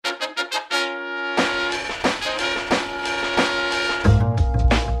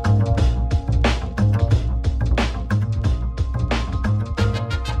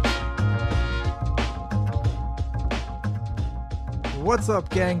What's up,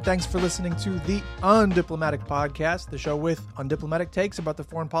 gang? Thanks for listening to the Undiplomatic Podcast, the show with undiplomatic takes about the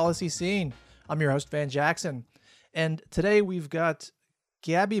foreign policy scene. I'm your host, Van Jackson. And today we've got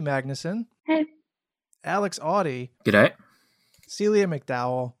Gaby Magnuson. Hey. Alex Auty. G'day. Celia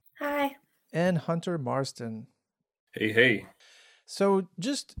McDowall. Hi. And Hunter Marston. Hey, hey. So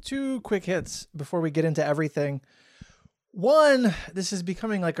just two quick hits before we get into everything. One, this is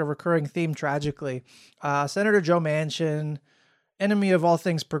becoming like a recurring theme, tragically. Senator Joe Manchin, enemy of all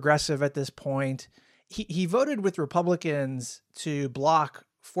things progressive at this point, he voted with Republicans to block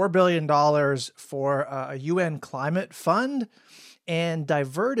 $4 billion for a UN climate fund and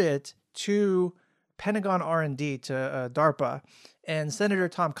divert it to Pentagon R&D, to DARPA. And Senator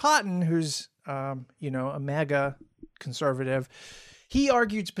Tom Cotton, who's, a MAGA conservative, he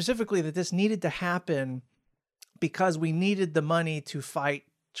argued specifically that this needed to happen because we needed the money to fight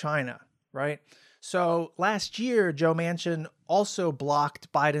China, right? So last year, Joe Manchin also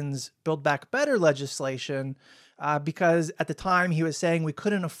blocked Biden's Build Back Better legislation because at the time he was saying we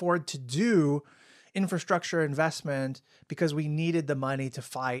couldn't afford to do infrastructure investment because we needed the money to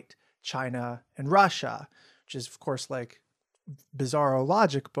fight China and Russia, which is, of course, like bizarro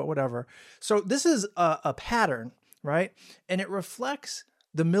logic, but whatever. So this is a pattern, right? And it reflects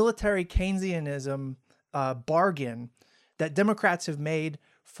the military Keynesianism bargain that Democrats have made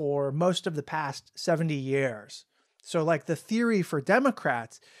for most of the past 70 years. So like the theory for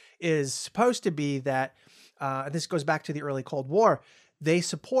Democrats is supposed to be that, this goes back to the early Cold War, they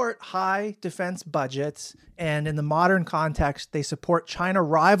support high defense budgets, and in the modern context, they support China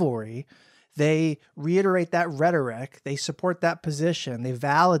rivalry. They reiterate that rhetoric, they support that position, they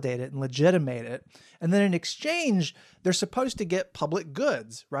validate it and legitimate it. And then in exchange, they're supposed to get public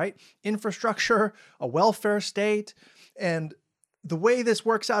goods, right? Infrastructure, a welfare state. And the way this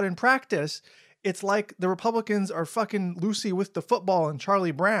works out in practice, it's like the Republicans are fucking Lucy with the football and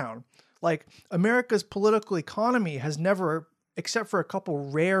Charlie Brown. Like America's political economy has never, except for a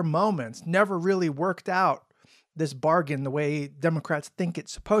couple rare moments, never really worked out this bargain the way Democrats think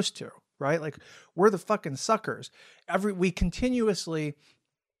it's supposed to, right? Like we're the fucking suckers. We continuously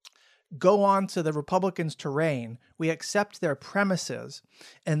go on to the Republicans' terrain. We accept their premises,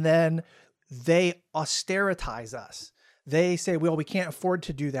 and then they austeritize us. They say, well, we can't afford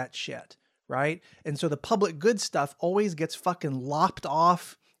to do that shit, right? And so the public good stuff always gets fucking lopped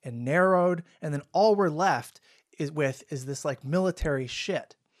off and narrowed, and then all we're left is this like military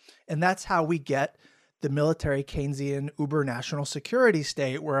shit. And that's how we get the military Keynesian uber national security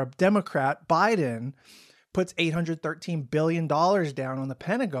state where a Democrat, Biden, puts $813 billion down on the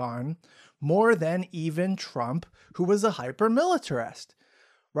Pentagon, more than even Trump, who was a hyper-militarist,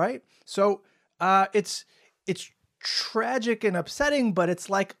 right? So it's tragic and upsetting, but it's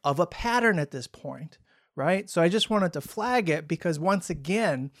like of a pattern at this point, right? So I just wanted to flag it because once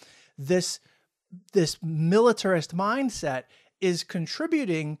again, this militarist mindset is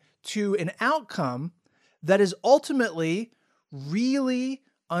contributing to an outcome that is ultimately really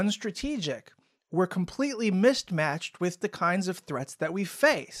unstrategic. We're completely mismatched with the kinds of threats that we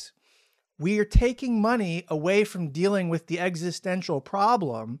face. We are taking money away from dealing with the existential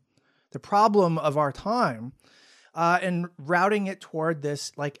problem, the problem of our time, and routing it toward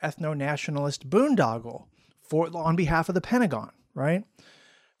this like ethno-nationalist boondoggle on behalf of the Pentagon, right?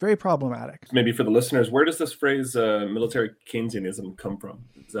 Very problematic. Maybe for the listeners, where does this phrase military Keynesianism come from?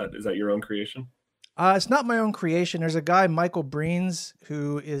 Is that your own creation? It's not my own creation. There's a guy, Michael Breen's,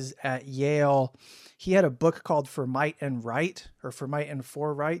 who is at Yale. He had a book called For Might and Right, or For Might and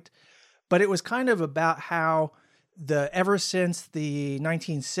For Right. But it was kind of about how ever since the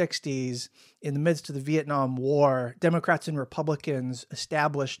 1960s, in the midst of the Vietnam War, Democrats and Republicans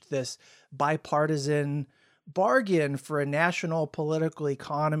established this bipartisan bargain for a national political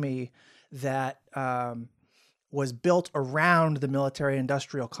economy that was built around the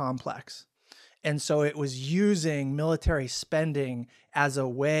military-industrial complex. And so it was using military spending as a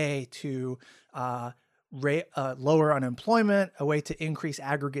way to lower unemployment, a way to increase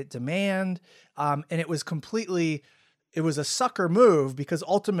aggregate demand. And it was a sucker move because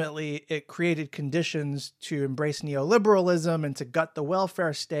ultimately it created conditions to embrace neoliberalism and to gut the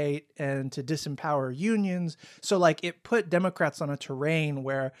welfare state and to disempower unions. So like it put Democrats on a terrain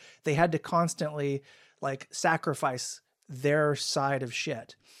where they had to constantly like sacrifice their side of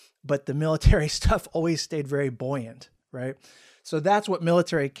shit. But the military stuff always stayed very buoyant, right? So that's what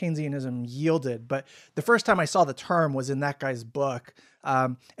military Keynesianism yielded. But the first time I saw the term was in that guy's book.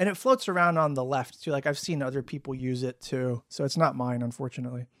 And it floats around on the left too. Like I've seen other people use it too. So it's not mine,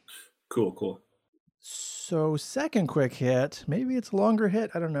 unfortunately. Cool. So second quick hit, maybe it's a longer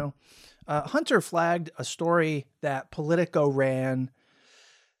hit. I don't know. Hunter flagged a story that Politico ran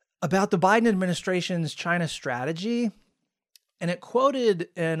about the Biden administration's China strategy. And it quoted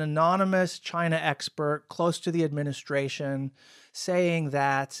an anonymous China expert close to the administration saying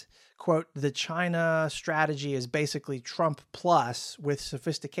that, quote, the China strategy is basically Trump plus with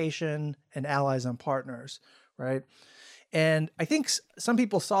sophistication and allies and partners, right? And I think some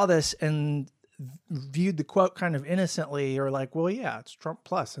people saw this and viewed the quote kind of innocently, or like, well, yeah, it's Trump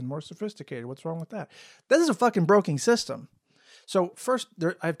plus and more sophisticated. What's wrong with that? This is a fucking broken system. So first,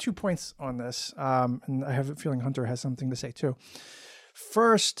 I have 2 points on this, and I have a feeling Hunter has something to say too.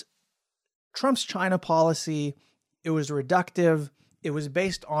 First, Trump's China policy, it was reductive. It was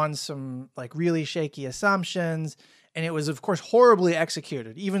based on some like really shaky assumptions, and it was, of course, horribly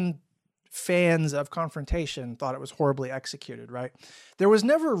executed. Even fans of confrontation thought it was horribly executed, right? There was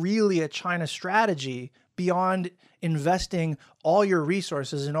never really a China strategy beyond investing all your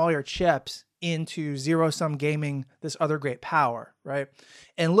resources and all your chips into zero-sum gaming, this other great power, right?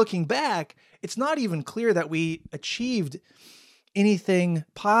 And looking back, it's not even clear that we achieved anything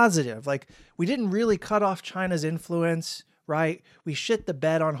positive. Like, we didn't really cut off China's influence, right? We shit the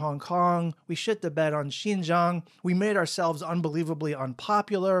bed on Hong Kong. We shit the bed on Xinjiang. We made ourselves unbelievably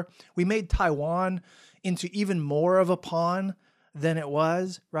unpopular. We made Taiwan into even more of a pawn than it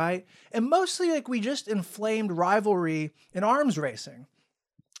was, right? And mostly, like, we just inflamed rivalry and arms racing.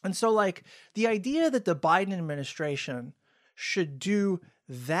 And so, like, the idea that the Biden administration should do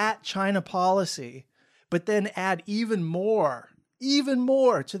that China policy, but then add even more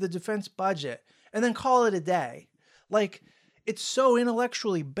to the defense budget and then call it a day, like, it's so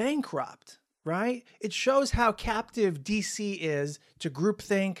intellectually bankrupt, right? It shows how captive DC is to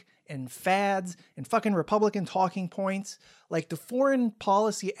groupthink and fads and fucking Republican talking points. Like, the foreign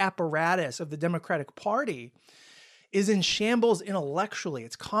policy apparatus of the Democratic Party is in shambles intellectually.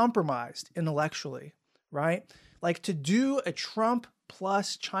 It's compromised intellectually, right? Like, to do a Trump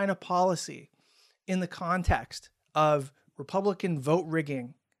plus China policy in the context of Republican vote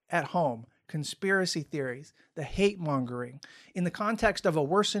rigging at home, conspiracy theories, the hate mongering, in the context of a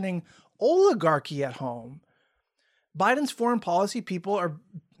worsening oligarchy at home, Biden's foreign policy people are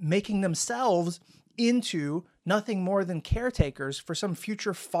making themselves into nothing more than caretakers for some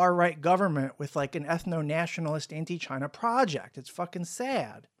future far-right government with like an ethno-nationalist anti-China project. It's fucking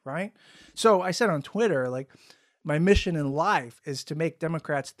sad, right? So I said on Twitter, like, my mission in life is to make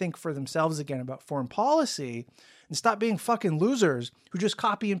Democrats think for themselves again about foreign policy and stop being fucking losers who just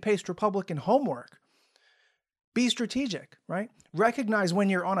copy and paste Republican homework. Be strategic, right? Recognize when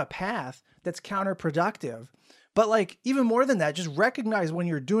you're on a path that's counterproductive. But like, even more than that, just recognize when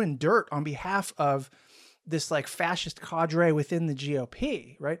you're doing dirt on behalf of this like fascist cadre within the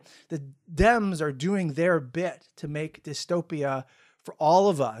GOP, right? The Dems are doing their bit to make dystopia for all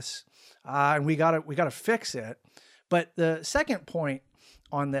of us, and we gotta fix it. But the second point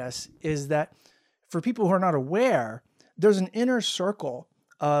on this is that for people who are not aware, there's an inner circle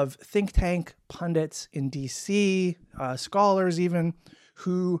of think tank pundits in DC, scholars even,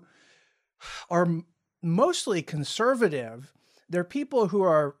 who are mostly conservative. They're people who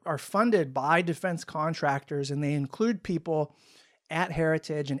are funded by defense contractors, and they include people at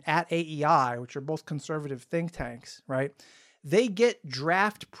Heritage and at AEI, which are both conservative think tanks, right? They get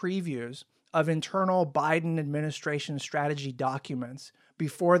draft previews of internal Biden administration strategy documents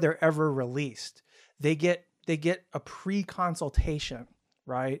before they're ever released. They get a pre-consultation,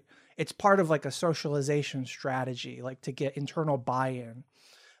 right? It's part of like a socialization strategy, like to get internal buy-in.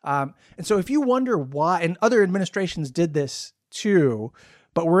 And so if you wonder why, and other administrations did this too,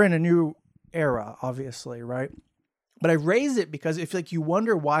 but we're in a new era, obviously, right? But I raise it because if like you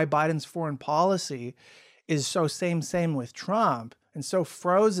wonder why Biden's foreign policy is so same with Trump and so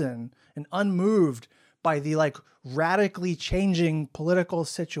frozen and unmoved by the like radically changing political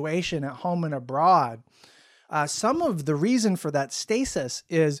situation at home and abroad, some of the reason for that stasis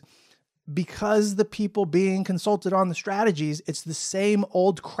is because the people being consulted on the strategies, it's the same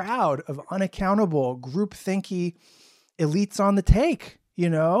old crowd of unaccountable, group-thinky elites on the take, you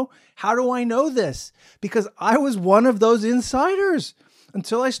know? How do I know this? Because I was one of those insiders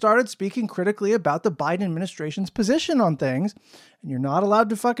until I started speaking critically about the Biden administration's position on things, and you're not allowed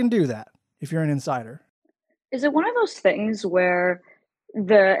to fucking do that if you're an insider. Is it one of those things where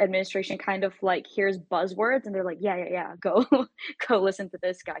the administration kind of like hears buzzwords and they're like, yeah, go listen to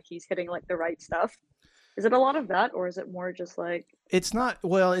this guy. He's hitting like the right stuff. Is it a lot of that, or is it more just like... It's not,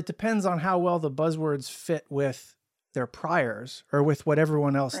 well, it depends on how well the buzzwords fit with their priors or with what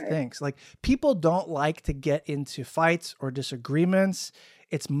everyone else thinks. Like, people don't like to get into fights or disagreements.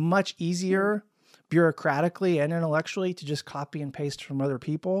 It's much easier bureaucratically and intellectually to just copy and paste from other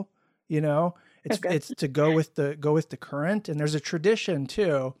people, you know? It's to go with the current. And there's a tradition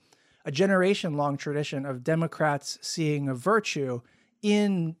too a generation-long tradition of Democrats seeing a virtue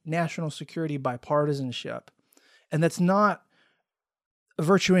in national security bipartisanship. And that's not a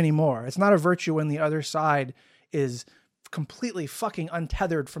virtue anymore. It's not a virtue when the other side is completely fucking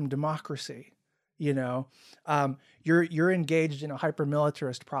untethered from democracy. You know, you're engaged in a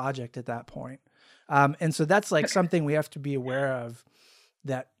hyper-militarist project at that point. And so that's like something we have to be aware of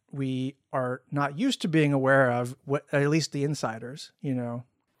that we are not used to being aware of, at least the insiders, you know.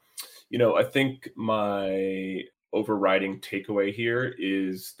 You know, I think my overriding takeaway here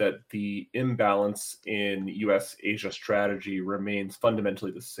is that the imbalance in U.S.-Asia strategy remains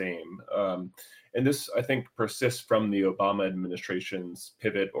fundamentally the same. And this, I think, persists from the Obama administration's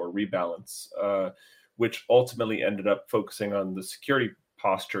pivot or rebalance, which ultimately ended up focusing on the security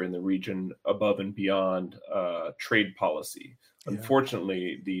posture in the region above and beyond trade policy. Yeah.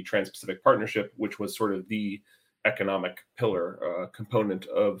 Unfortunately, the Trans-Pacific Partnership, which was sort of the economic pillar component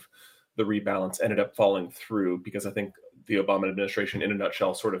of the rebalance, ended up falling through because I think the Obama administration, in a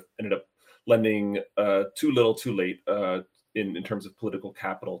nutshell, sort of ended up lending too little, too late in terms of political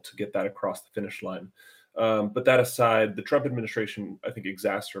capital to get that across the finish line. But that aside, the Trump administration, I think,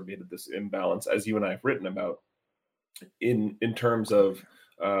 exacerbated this imbalance, as you and I have written about, in terms of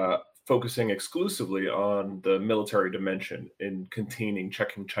focusing exclusively on the military dimension in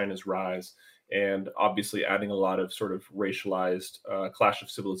checking China's rise, and obviously adding a lot of sort of racialized clash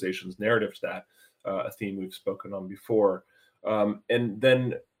of civilizations narrative to that, a theme we've spoken on before. And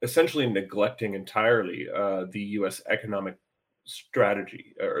then essentially neglecting entirely the U.S. economic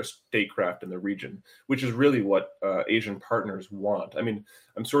strategy or statecraft in the region, which is really what Asian partners want. I mean,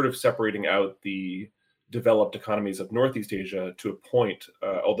 I'm sort of separating out the developed economies of Northeast Asia to a point,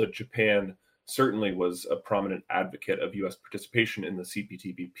 although Japan certainly was a prominent advocate of U.S. participation in the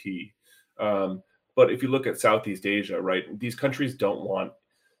CPTPP. But if you look at Southeast Asia, right, these countries don't want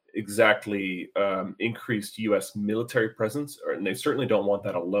exactly increased U.S. military presence, and they certainly don't want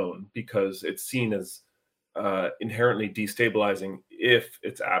that alone, because it's seen as inherently destabilizing if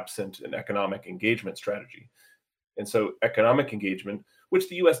it's absent an economic engagement strategy. And so economic engagement, which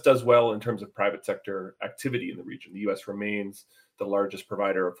the U.S. does well in terms of private sector activity in the region. The U.S. remains the largest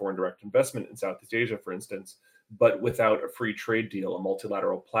provider of foreign direct investment in Southeast Asia, for instance, but without a free trade deal, a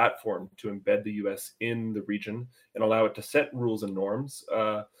multilateral platform to embed the U.S. in the region and allow it to set rules and norms,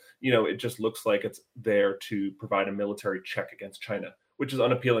 it just looks like it's there to provide a military check against China, which is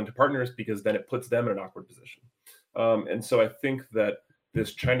unappealing to partners because then it puts them in an awkward position. And so I think that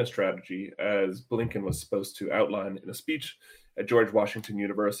this China strategy, as Blinken was supposed to outline in a speech at George Washington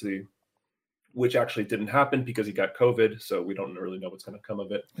University, which actually didn't happen because he got COVID, so we don't really know what's going to come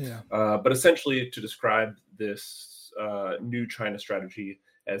of it. Yeah. But essentially, to describe this new China strategy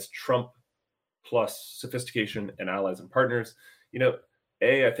as Trump plus sophistication and allies and partners,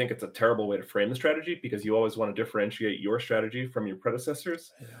 I think it's a terrible way to frame the strategy, because you always want to differentiate your strategy from your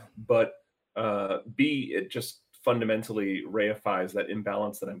predecessors. Yeah. But B, it just fundamentally reifies that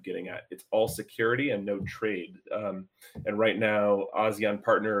imbalance that I'm getting at. It's all security and no trade. And right now, ASEAN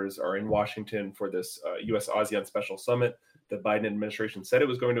partners are in Washington for this US-ASEAN Special Summit. The Biden administration said it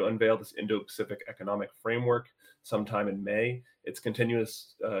was going to unveil this Indo-Pacific Economic Framework sometime in May. It's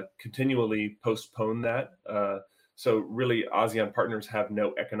continually postponed that. So really, ASEAN partners have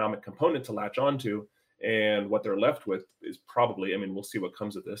no economic component to latch onto. And what they're left with is probably, we'll see what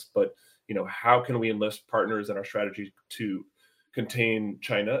comes of this, but how can we enlist partners in our strategy to contain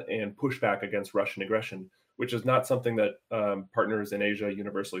China and push back against Russian aggression, which is not something that partners in Asia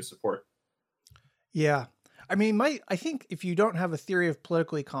universally support. Yeah. I think if you don't have a theory of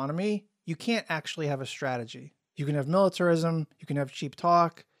political economy, you can't actually have a strategy. You can have militarism, you can have cheap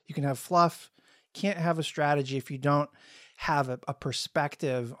talk, you can have fluff. You can't have a strategy if you don't have a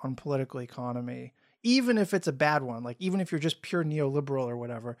perspective on political economy. Even if it's a bad one, like even if you're just pure neoliberal or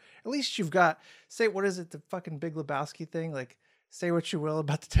whatever, at least you've got, what is it, the fucking Big Lebowski thing? Like, say what you will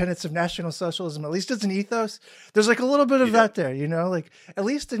about the tenets of National Socialism, at least it's an ethos. There's like a little bit of that there, like at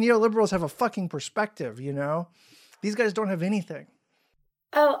least the neoliberals have a fucking perspective, These guys don't have anything.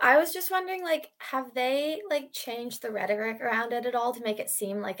 Oh, I was just wondering, have they changed the rhetoric around it at all to make it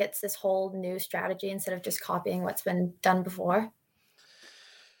seem like it's this whole new strategy instead of just copying what's been done before?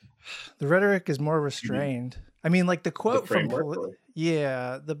 The rhetoric is more restrained. The quote from the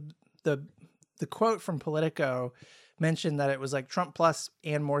quote from Politico mentioned that it was like Trump plus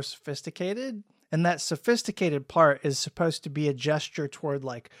and more sophisticated, and that sophisticated part is supposed to be a gesture toward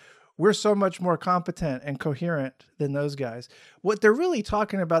we're so much more competent and coherent than those guys. What they're really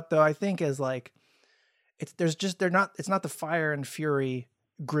talking about, though, I think, is it's not the fire and fury,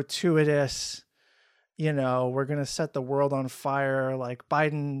 gratuitous, we're going to set the world on fire. Like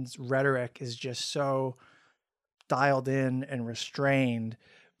Biden's rhetoric is just so dialed in and restrained,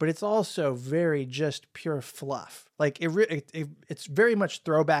 but it's also very just pure fluff. Like it's very much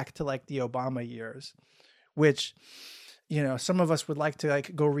throwback to like the Obama years, which, some of us would like to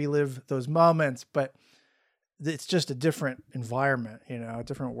like go relive those moments, but it's just a different environment, a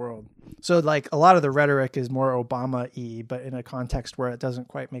different world. So like a lot of the rhetoric is more Obama-y, but in a context where it doesn't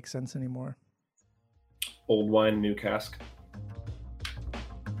quite make sense anymore. Old wine, new cask.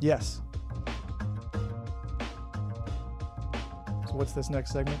 Yes. So what's this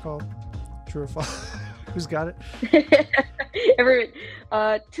next segment called? True or false? Who's got it?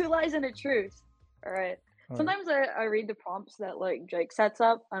 Two lies and a truth. All right. Sometimes I read the prompts that like Jake sets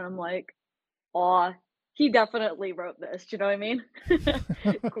up and I'm like, aw, he definitely wrote this. Do you know what I mean?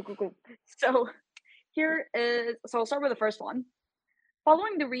 Cool. So I'll start with the first one.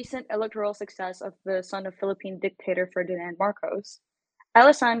 Following the recent electoral success of the son of Philippine dictator Ferdinand Marcos,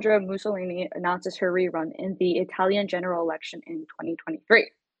 Alessandra Mussolini announces her rerun in the Italian general election in 2023.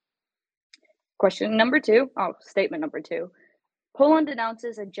 Statement number two. Poland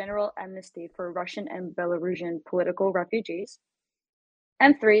announces a general amnesty for Russian and Belarusian political refugees.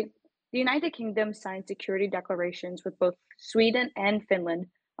 And 3, the United Kingdom signed security declarations with both Sweden and Finland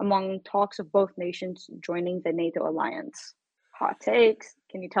among talks of both nations joining the NATO alliance. Hot takes.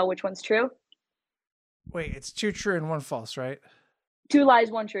 Can you tell which one's true? Wait, it's 2 true and 1 false, right? 2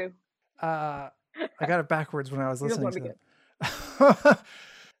 lies, 1 true. I got it backwards when I was listening to them.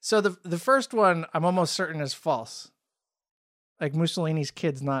 So the first one, I'm almost certain is false. Like Mussolini's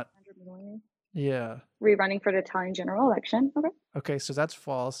kid's not. Yeah. Rerunning for the Italian general election. Okay, so that's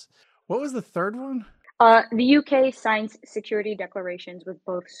false. What was the third one? The UK signs security declarations with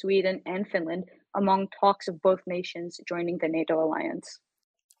both Sweden and Finland among talks of both nations joining the NATO alliance.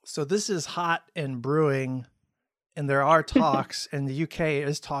 So this is hot and brewing, and there are talks, and the UK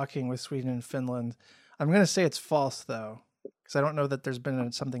is talking with Sweden and Finland. I'm going to say it's false, though, because I don't know that there's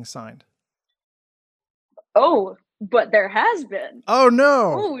been something signed. Oh, but there has been. Oh,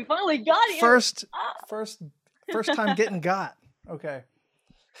 no. Oh, we finally got it. First time getting got. Okay.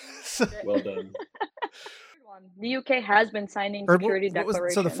 Well done. The UK has been signing security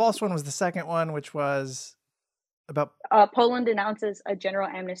declarations. So the false one was the second one, which was about... Poland announces a general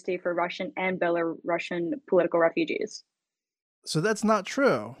amnesty for Russian and Belarusian political refugees. So that's not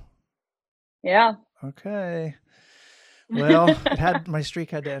true. Yeah. Okay. Well, my streak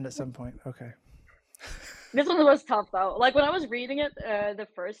had to end at some point. Okay. This one was tough, though. Like, when I was reading it the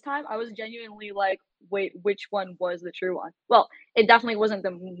first time, I was genuinely like, wait, which one was the true one? Well, it definitely wasn't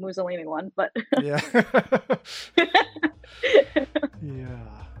the Mussolini one, but... Yeah. Yeah.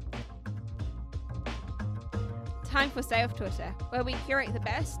 Time for Stay Off Twitter, where we curate the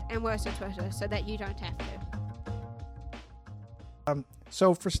best and worst of Twitter so that you don't have to.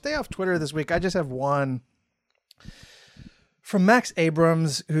 So for Stay Off Twitter this week, I just have one from Max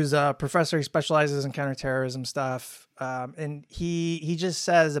Abrams, who's a professor. He specializes in counterterrorism stuff. And he just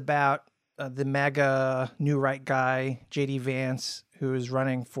says about the MAGA new right guy, J.D. Vance, who is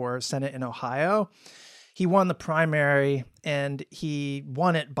running for Senate in Ohio. He won the primary, and he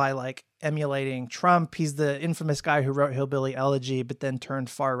won it by like emulating Trump. He's the infamous guy who wrote Hillbilly Elegy, but then turned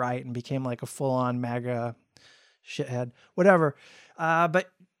far right and became like a full-on MAGA shithead, whatever.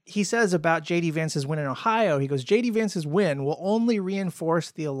 But he says about J.D. Vance's win in Ohio, he goes, J.D. Vance's win will only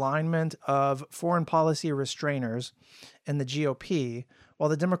reinforce the alignment of foreign policy restrainers and the GOP, while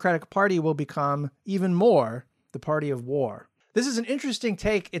the Democratic Party will become even more the party of war. This is an interesting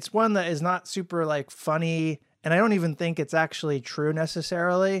take. It's one that is not super like funny, and I don't even think it's actually true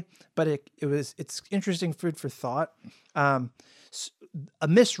necessarily, but it's interesting food for thought. A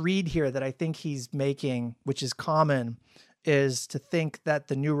misread here that I think he's making, which is common, is to think that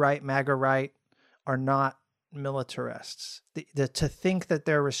the new right, MAGA right, are not militarists. To think that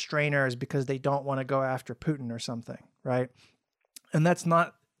they're restrainers because they don't want to go after Putin or something, right? And that's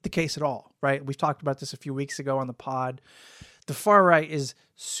not the case at all, right? We've talked about this a few weeks ago on the pod. The far right is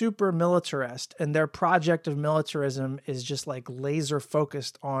super militarist, and their project of militarism is just like laser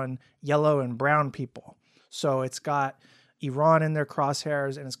focused on yellow and brown people. So it's got Iran in their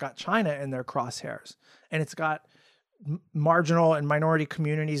crosshairs, and it's got China in their crosshairs, and it's got marginal and minority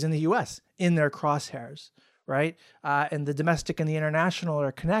communities in the U.S. in their crosshairs, right? And the domestic and the international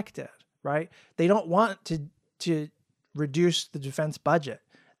are connected, right? They don't want to reduce the defense budget.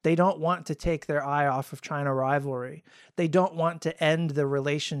 They don't want to take their eye off of China rivalry. They don't want to end the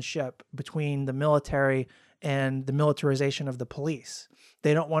relationship between the military and the militarization of the police.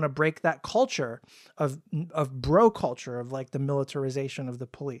 They don't want to break that culture of bro culture of like the militarization of the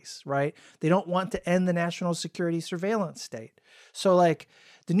police, right? They don't want to end the national security surveillance state. So like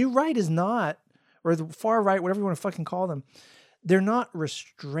the new right is not, or the far right, whatever you want to fucking call them, they're not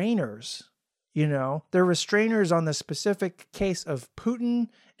restrainers. You know, they're restrainers on the specific case of Putin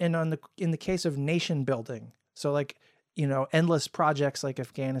and in the case of nation building. So like, you know, endless projects like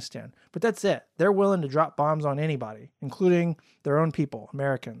Afghanistan. But that's it. They're willing to drop bombs on anybody, including their own people,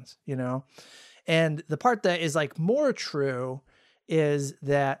 Americans, you know. And the part that is like more true is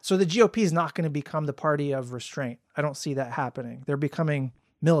that, so the GOP is not going to become the party of restraint. I don't see that happening. They're becoming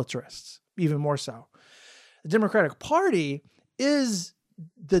militarists, even more so. The Democratic Party is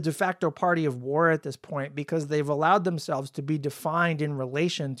the de facto party of war at this point because they've allowed themselves to be defined in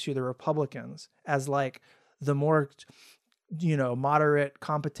relation to the Republicans as like the more, you know, moderate,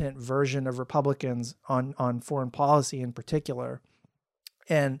 competent version of Republicans on foreign policy in particular.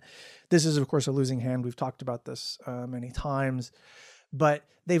 And this is, of course, a losing hand. We've talked about this many times. But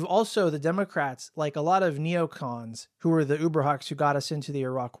they've also, the Democrats, like a lot of neocons who were the Uberhawks who got us into the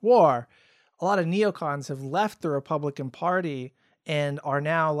Iraq War, a lot of neocons have left the Republican Party and are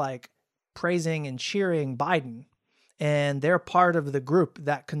now like praising and cheering Biden. And they're part of the group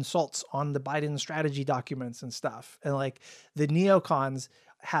that consults on the Biden strategy documents and stuff. And like the neocons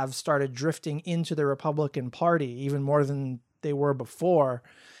have started drifting into the Republican Party even more than they were before.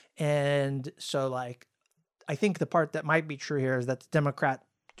 And so like, I think the part that might be true here is that the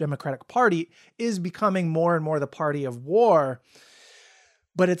Democratic Party is becoming more and more the party of war.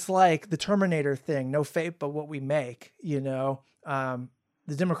 But it's like the Terminator thing, no fate but what we make, you know.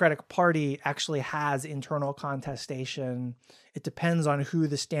 The Democratic Party actually has internal contestation. It depends on who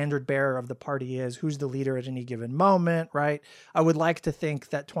the standard bearer of the party is, who's the leader at any given moment, right? I would like to think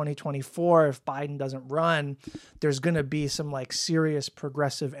that 2024, if Biden doesn't run, there's going to be some like serious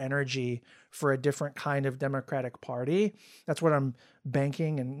progressive energy for a different kind of Democratic Party. That's what I'm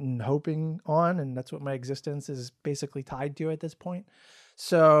banking and hoping on, and that's what my existence is basically tied to at this point.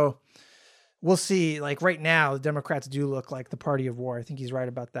 So we'll see. Like right now, the Democrats do look like the party of war. I think he's right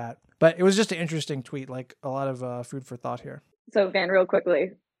about that. But it was just an interesting tweet, like a lot of food for thought here. So Van, real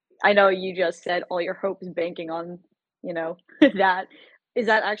quickly, I know you just said all your hopes banking on, you know, that. Is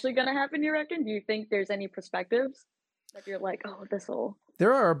that actually going to happen, you reckon? Do you think there's any perspectives that you're like, oh, this'll...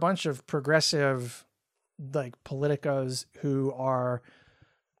 There are a bunch of progressive, like, politicos who are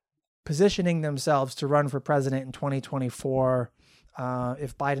positioning themselves to run for president in 2024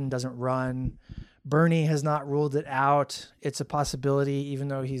 if Biden doesn't run. Bernie has not ruled it out. It's a possibility, even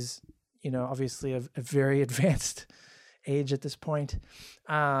though he's, you know, obviously a very advanced age at this point.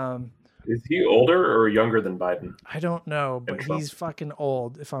 Is he older or younger than Biden? I don't know, but he's fucking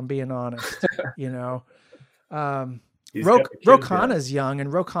old, if I'm being honest, you know. Ro Khanna's young,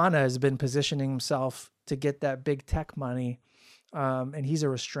 and Ro Khanna has been positioning himself to get that big tech money. And he's a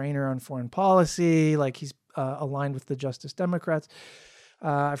restrainer on foreign policy. Like he's aligned with the Justice Democrats.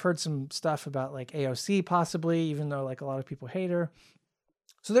 I've heard some stuff about like AOC possibly, even though like a lot of people hate her.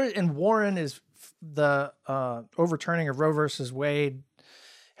 So there, and Warren is the overturning of Roe versus Wade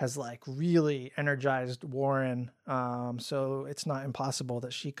has like really energized Warren. So it's not impossible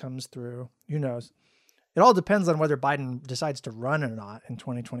that she comes through. Who knows? It all depends on whether Biden decides to run or not in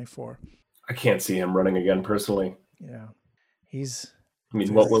 2024. I can't see him running again personally. Yeah.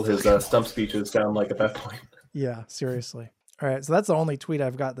 What will his stump speeches sound like at that point? Yeah, seriously. All right, so that's the only tweet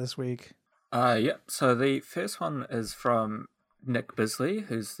I've got this week. So the first one is from Nick Bisley,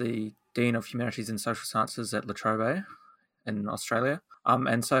 who's the Dean of Humanities and Social Sciences at La Trobe in Australia.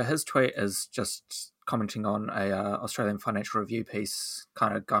 And so his tweet is just commenting on a Australian Financial Review piece,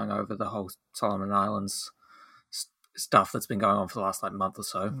 kind of going over the whole Solomon Islands stuff that's been going on for the last month or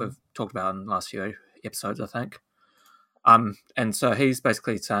so. We've talked about in the last few episodes, I think. And so he's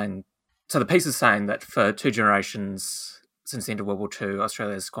basically saying, so the piece is saying that for 2 generations since the end of World War II,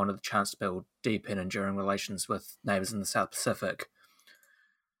 Australia has squandered the chance to build deep and enduring relations with neighbours in the South Pacific.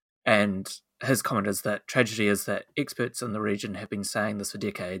 And his comment is that tragedy is that experts in the region have been saying this for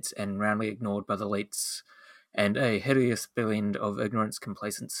decades and roundly ignored by the elites, and a hideous blend of ignorance,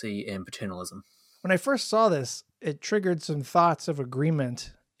 complacency, and paternalism. When I first saw this, it triggered some thoughts of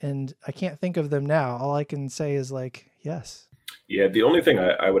agreement, and I can't think of them now. All I can say is like, yes. Yeah, the only thing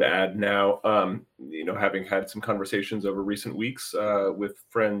I would add now, having had some conversations over recent weeks with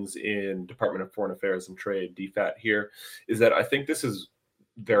friends in Department of Foreign Affairs and Trade, DFAT here, is that I think this is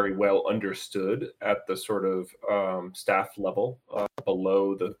very well understood at the sort of staff level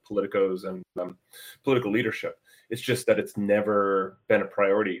below the politicos and political leadership. It's just that it's never been a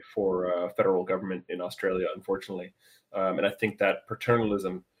priority for federal government in Australia, unfortunately. And I think that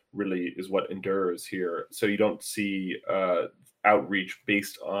paternalism really is what endures here. So you don't see outreach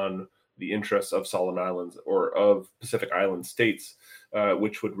based on the interests of Solomon Islands or of Pacific Island states,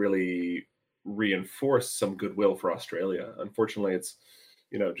 which would really reinforce some goodwill for Australia. Unfortunately, it's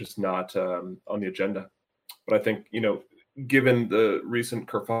just not on the agenda. But I think given the recent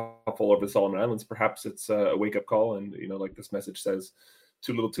kerfuffle over the Solomon Islands, perhaps it's a wake-up call, and like this message says,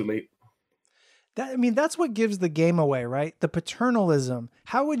 too little, too late. That's what gives the game away, right? The paternalism.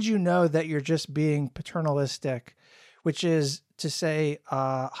 How would you know that you're just being paternalistic, which is to say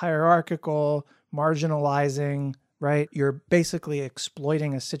hierarchical, marginalizing, right? You're basically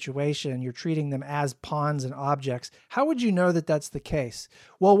exploiting a situation. You're treating them as pawns and objects. How would you know that that's the case?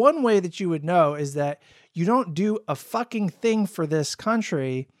 Well, one way that you would know is that you don't do a fucking thing for this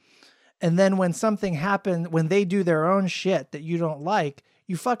country, and then when something happens, when they do their own shit that you don't like,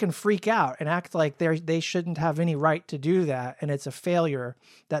 you fucking freak out and act like they shouldn't have any right to do that, and it's a failure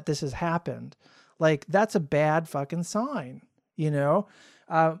that this has happened. Like, that's a bad fucking sign,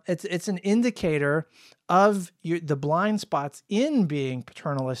 It's an indicator of the blind spots in being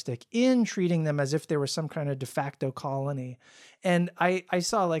paternalistic, in treating them as if they were some kind of de facto colony. And I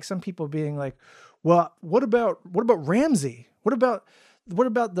saw like some people being like, well, what about Ramsey? What about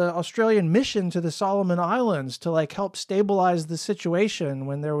the Australian mission to the Solomon Islands to like help stabilize the situation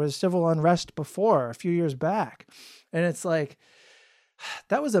when there was civil unrest before a few years back? And it's like,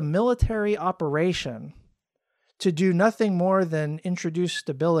 that was a military operation to do nothing more than introduce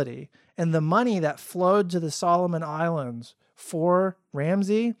stability. And the money that flowed to the Solomon Islands for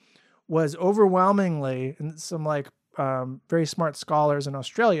Ramsey was overwhelmingly, and some like very smart scholars in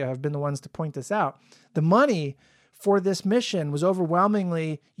Australia have been the ones to point this out, the money for this mission was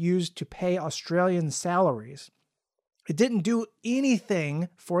overwhelmingly used to pay Australian salaries. It didn't do anything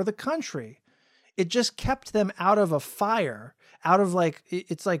for the country. It just kept them out of a fire, out of like,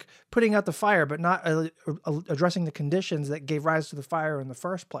 it's like putting out the fire, but not addressing the conditions that gave rise to the fire in the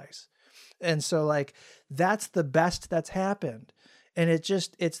first place. And so like, that's the best that's happened. And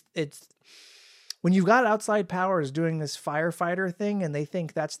it's when you've got outside powers doing this firefighter thing and they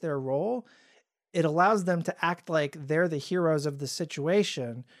think that's their role, it allows them to act like they're the heroes of the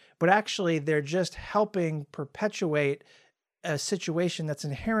situation, but actually they're just helping perpetuate a situation that's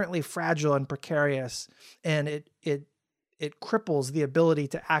inherently fragile and precarious, and it cripples the ability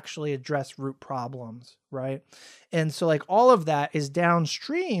to actually address root problems, right? And so like all of that is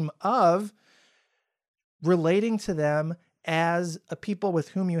downstream of relating to them as a people with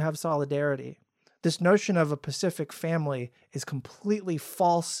whom you have solidarity. This notion of a Pacific family is completely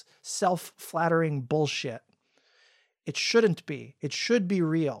false, self-flattering bullshit. It shouldn't be. It should be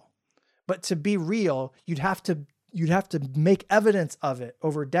real. But to be real, you'd have to make evidence of it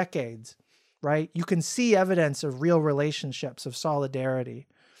over decades, right? You can see evidence of real relationships, of solidarity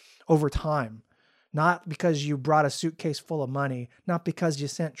over time. Not because you brought a suitcase full of money, not because you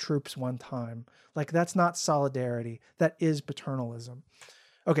sent troops one time. Like, that's not solidarity. That is paternalism.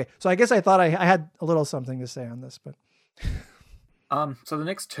 Okay, so I guess I thought I had a little something to say on this, but... So the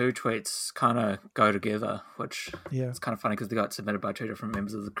next two tweets kind of go together, which is kind of funny because they got submitted by two different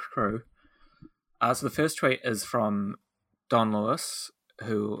members of the crew. So the first tweet is from Don Lewis,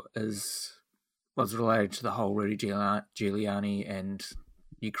 who was related to the whole Rudy Giuliani and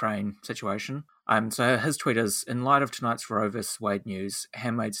Ukraine situation. So his tweet is, in light of tonight's Roe v. Wade news,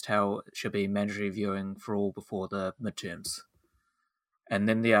 Handmaid's Tale should be mandatory viewing for all before the midterms. And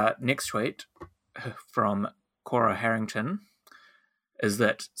then the next tweet from Cora Harrington is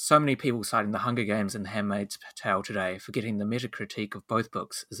that so many people citing the Hunger Games and Handmaid's Tale today, forgetting the meta-critique of both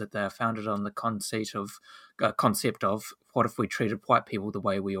books is that they are founded on the concept of what if we treated white people the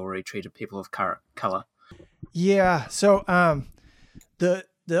way we already treated people of color. Yeah. So the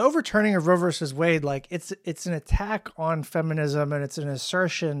overturning of Roe versus Wade, like it's an attack on feminism, and it's an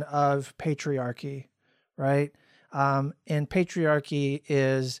assertion of patriarchy, right? And patriarchy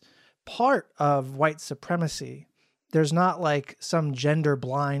is part of white supremacy. There's not like some gender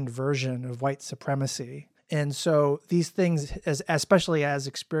blind version of white supremacy. And so these things, especially as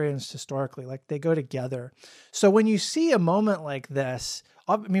experienced historically, like they go together. So when you see a moment like this,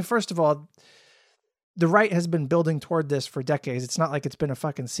 I mean, first of all, the right has been building toward this for decades. It's not like it's been a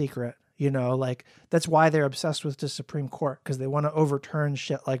fucking secret, like that's why they're obsessed with the Supreme Court, because they want to overturn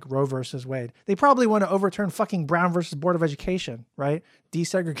shit like Roe versus Wade. They probably want to overturn fucking Brown versus Board of Education, right?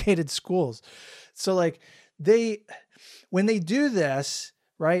 Desegregated schools. So like when they do this,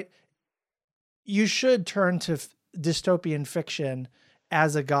 right? You should turn to dystopian fiction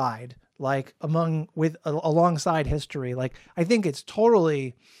as a guide, like alongside history. Like, I think it's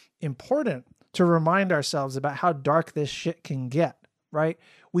totally important to remind ourselves about how dark this shit can get, right?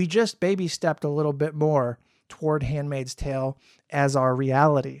 We just baby stepped a little bit more toward Handmaid's Tale as our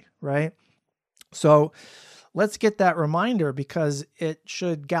reality, right? So let's get that reminder, because it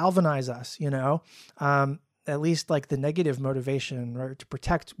should galvanize us, at least like the negative motivation, right, to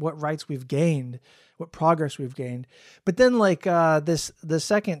protect what rights we've gained, what progress we've gained. But then like the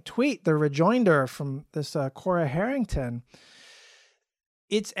second tweet, the rejoinder from this Cora Harrington,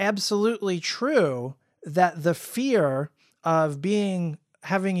 it's absolutely true that the fear of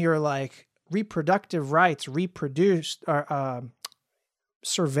having your like reproductive rights reproduced or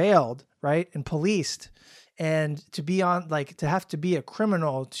surveilled, right, and policed, and to have to be a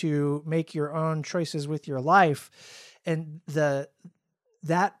criminal to make your own choices with your life, and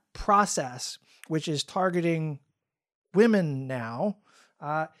that process, which is targeting women now,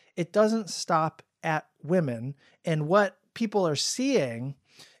 it doesn't stop at women. And what people are seeing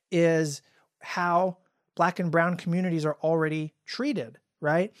is how Black and brown communities are already treated,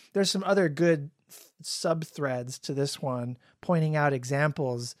 right? There's some other good sub-threads to this one pointing out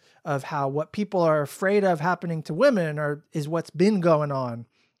examples of how what people are afraid of happening to women is what's been going on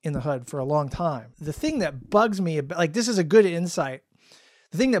in the hood for a long time. The thing that bugs me about, like, this is a good insight.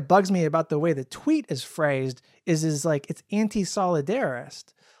 The thing that bugs me about the way the tweet is phrased is like, it's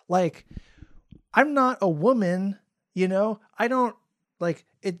anti-solidarist. Like, I'm not a woman, I don't like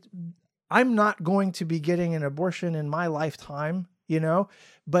it. I'm not going to be getting an abortion in my lifetime,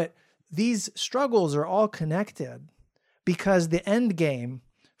 but these struggles are all connected, because the end game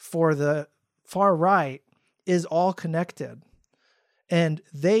for the far right is all connected, and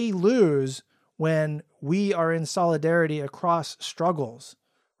they lose when we are in solidarity across struggles,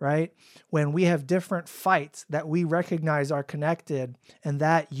 right? When we have different fights that we recognize are connected and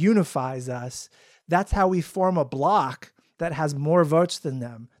that unifies us, that's how we form a bloc that has more votes than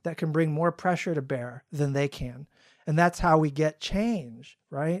them, that can bring more pressure to bear than they can. And that's how we get change,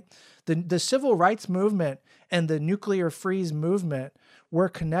 right? The civil rights movement and the nuclear freeze movement were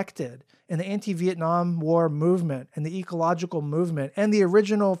connected, and the anti-Vietnam War movement and the ecological movement and the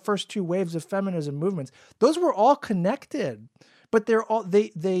original first two waves of feminism movements, those were all connected, but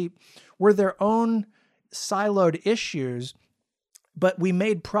they were their own siloed issues. But we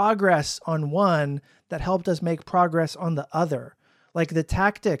made progress on one that helped us make progress on the other. Like the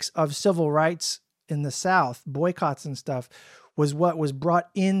tactics of civil rights in the South, boycotts and stuff, was what was brought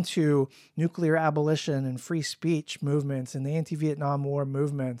into nuclear abolition and free speech movements and the anti-Vietnam War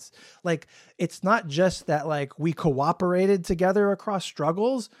movements. Like, it's not just that like we cooperated together across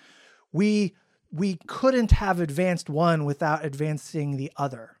struggles. We couldn't have advanced one without advancing the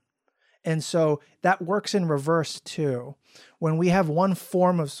other. And so that works in reverse too. When we have one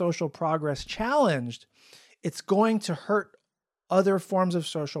form of social progress challenged, it's going to hurt other forms of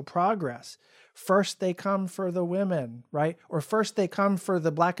social progress. First, they come for the women, right? Or first they come for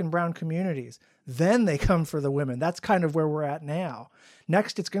the Black and brown communities. Then they come for the women. That's kind of where we're at now.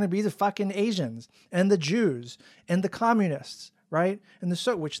 Next, it's going to be the fucking Asians and the Jews and the communists, right? And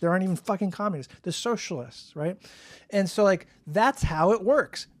which there aren't even fucking communists, the socialists, right? And so like, that's how it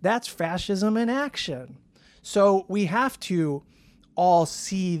works. That's fascism in action. So we have to all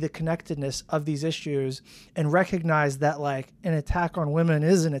see the connectedness of these issues and recognize that like an attack on women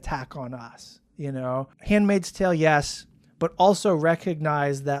is an attack on us, Handmaid's Tale, yes, but also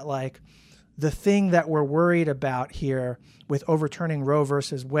recognize that like the thing that we're worried about here with overturning Roe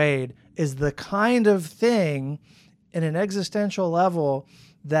versus Wade is the kind of thing in an existential level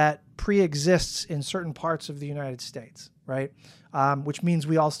that pre-exists in certain parts of the United States, right? Which means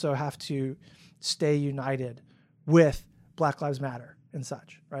we also have to stay united with Black Lives Matter and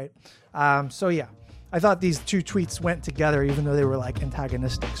such, right? So yeah, I thought these two tweets went together, even though they were like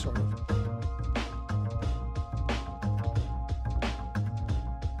antagonistic, sort of.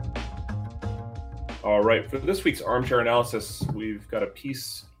 All right, for this week's Armchair Analysis, we've got a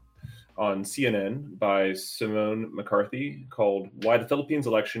piece on CNN by Simone McCarthy called Why the Philippines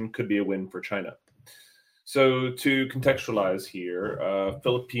Election Could Be a Win for China. So to contextualize here,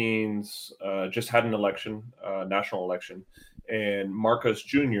 Philippines just had an election, national election, and Marcos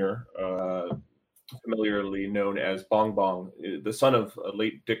Jr., familiarly known as Bong Bong, the son of a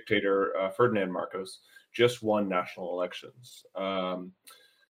late dictator Ferdinand Marcos, just won national elections.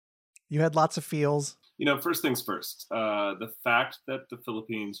 You had lots of feels. First things first, the fact that the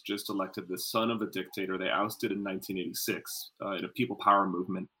Philippines just elected the son of a dictator they ousted in 1986 in a people power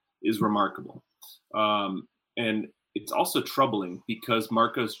movement is remarkable. And it's also troubling because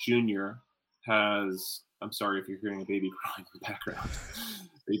Marcos Jr. has, I'm sorry if you're hearing a baby crying in the background.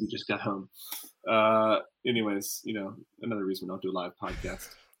 Baby just got home. Anyways, another reason we don't do a live podcast.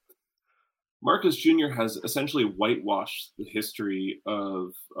 Marcos Jr. has essentially whitewashed the history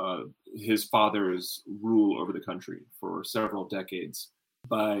of his father's rule over the country for several decades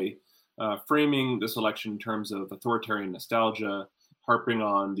by framing this election in terms of authoritarian nostalgia, harping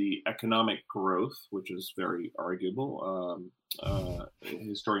on the economic growth, which is very arguable.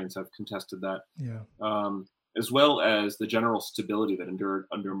 Historians have contested that. Yeah. As well as the general stability that endured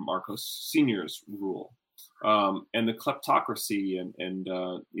under Marcos Sr.'s rule. And the kleptocracy and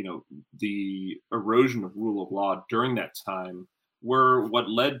the erosion of rule of law during that time were what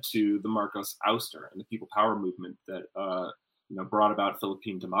led to the Marcos ouster and the people power movement that brought about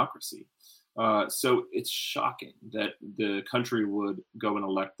Philippine democracy. So it's shocking that the country would go and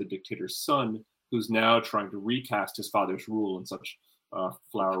elect the dictator's son, who's now trying to recast his father's rule in such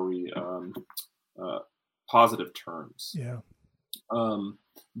flowery, positive terms. Yeah.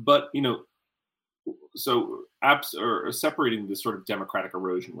 But so separating this sort of democratic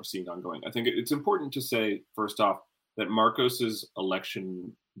erosion we're seeing ongoing, I think it's important to say, first off, that Marcos's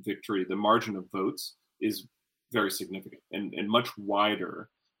election victory, the margin of votes, is very significant and much wider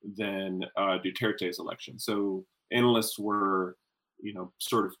than Duterte's election. So analysts were,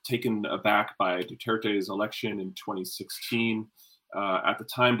 sort of taken aback by Duterte's election in 2016. At the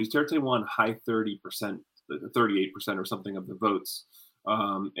time, Duterte won high 30%, 38% or something of the votes.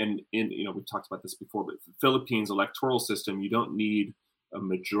 And we've talked about this before, but the Philippines electoral system, you don't need a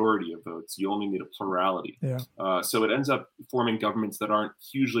majority of votes. You only need a plurality. Yeah. So it ends up forming governments that aren't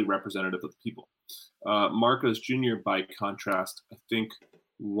hugely representative of the people. Marcos Jr., by contrast, I think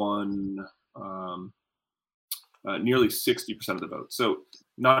won nearly 60% of the vote. So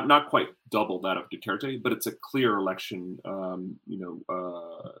not quite double that of Duterte, but it's a clear election.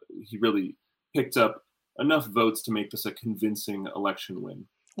 He really picked up enough votes to make this a convincing election win.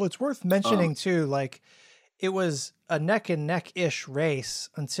 Well, it's worth mentioning too, like it was a neck and neck-ish race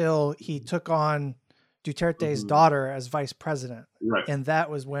until he took on Duterte's daughter as vice president. Right. And that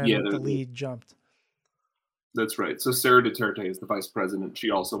was when the lead jumped. That's right. So Sarah Duterte is the vice president. She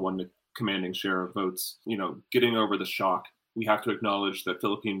also won a commanding share of votes. Getting over the shock, we have to acknowledge that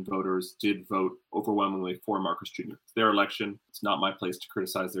Philippine voters did vote overwhelmingly for Marcos Jr. It's their election. It's not my place to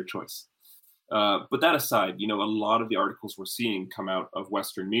criticize their choice. But that aside, a lot of the articles we're seeing come out of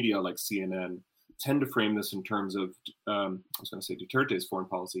Western media like CNN tend to frame this in terms of, Duterte's foreign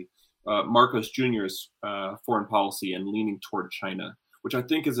policy, Marcos Jr.'s foreign policy and leaning toward China, which I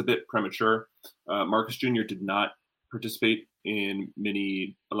think is a bit premature. Marcos Jr. did not participate in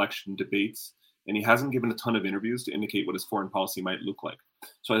many election debates, and he hasn't given a ton of interviews to indicate what his foreign policy might look like.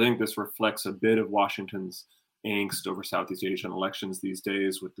 So I think this reflects a bit of Washington's angst over Southeast Asian elections these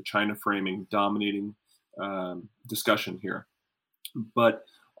days, with the China framing dominating discussion here. But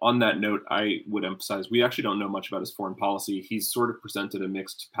on that note, I would emphasize we actually don't know much about his foreign policy. He's sort of presented a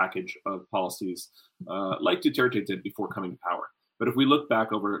mixed package of policies like Duterte did before coming to power. But if we look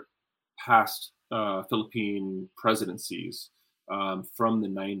back over past Philippine presidencies from the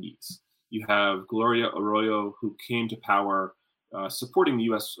 90s, you have Gloria Arroyo, who came to power supporting the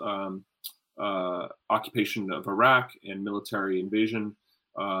U.S. Occupation of Iraq and military invasion,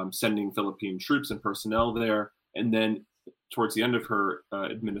 sending Philippine troops and personnel there. And then towards the end of her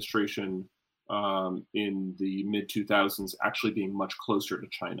administration in the mid-2000s, actually being much closer to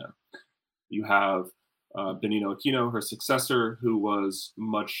China. You have Benigno Aquino, her successor, who was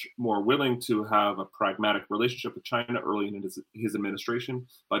much more willing to have a pragmatic relationship with China early in his administration.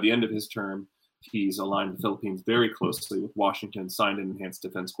 By the end of his term, he's aligned the Philippines very closely with Washington, signed an enhanced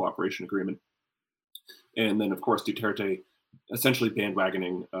defense cooperation agreement. And then, of course, Duterte essentially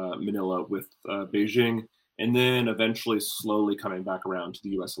bandwagoning Manila with Beijing, and then eventually slowly coming back around to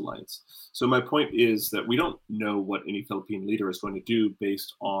the U.S. alliance. So my point is that we don't know what any Philippine leader is going to do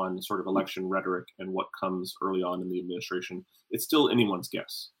based on sort of election rhetoric and what comes early on in the administration. It's still anyone's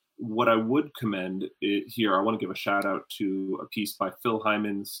guess. What I would commend here, I want to give a shout out to a piece by Phil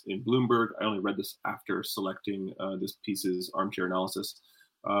Hymans in Bloomberg. I only read this after selecting this piece's armchair analysis.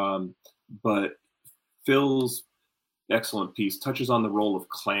 But Phil's excellent piece touches on the role of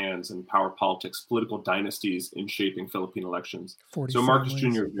clans and power politics, political dynasties in shaping Philippine elections. So Marcos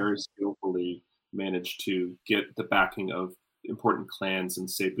Jr. very skillfully managed to get the backing of important clans in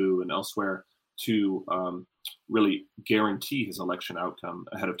Cebu and elsewhere to really guarantee his election outcome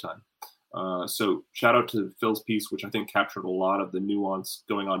ahead of time. So shout out to Phil's piece, which I think captured a lot of the nuance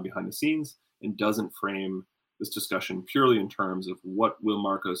going on behind the scenes and doesn't frame this discussion purely in terms of what will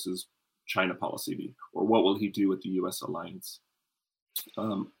Marcos's China policy be? Or what will he do with the US alliance?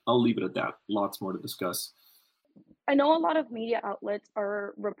 I'll leave it at that. Lots more to discuss. I know a lot of media outlets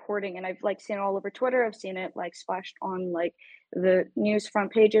are reporting, and I've like seen it all over Twitter. I've seen it like splashed on like the news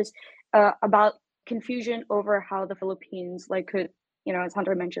front pages about confusion over how the Philippines like could, you know, as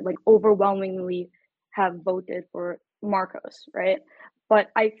Hunter mentioned, like overwhelmingly have voted for Marcos, right? But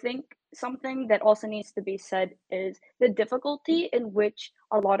I think something that also needs to be said is the difficulty in which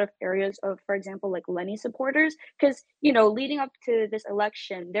a lot of areas of, for example, like Lenny supporters, because, you know, leading up to this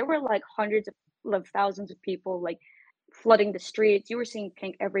election, there were like hundreds of thousands of people like flooding the streets. You were seeing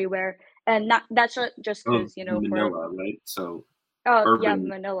pink everywhere. And that's not just because, you know, Manila, right? So yeah, urban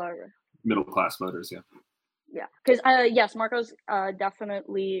Manila. middle class voters, yeah. Yeah, because yes, Marcos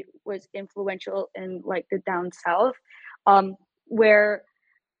definitely was influential in like the down south, where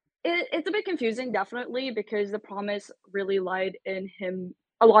it's a bit confusing, definitely, because the promise really lied in him.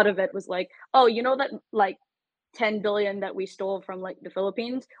 A lot of it was like, oh, you know that like 10 billion that we stole from like the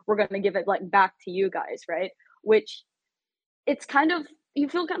Philippines, we're gonna give it like back to you guys, right? Which it's kind of, you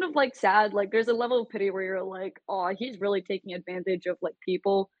feel kind of like sad. Like there's a level of pity where you're like, oh, he's really taking advantage of like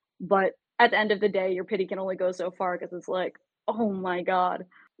people, but at the end of the day, your pity can only go so far because it's like, oh my God.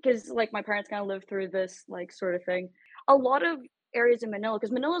 Because like my parents kind of lived through this like sort of thing. A lot of areas in Manila,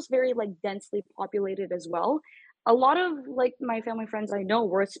 because Manila is very like densely populated as well. A lot of like my family friends I know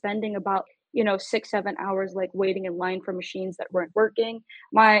were spending about, you know, 6-7 hours like waiting in line for machines that weren't working.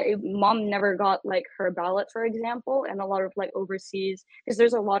 My mom never got like her ballot, for example, and a lot of like overseas, because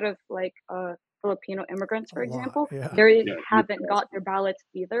there's a lot of like Filipino immigrants, for example, they haven't got their ballots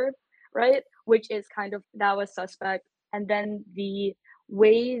either, right? Which is kind of, that was suspect. And then the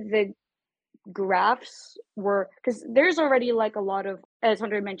way the graphs were, because there's already like a lot of, as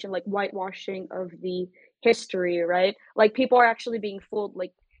Hunter mentioned, like whitewashing of the history, right? Like people are actually being fooled,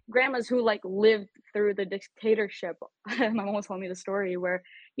 like grandmas who like lived through the dictatorship. My mom was telling me the story where,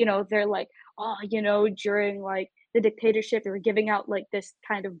 you know, they're like, oh, you know, during like the dictatorship, they were giving out like this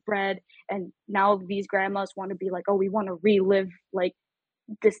kind of bread, and now these grandmas want to be like, oh, we want to relive like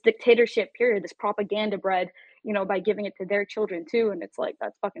this dictatorship period, this propaganda bread, you know, by giving it to their children too. And it's like,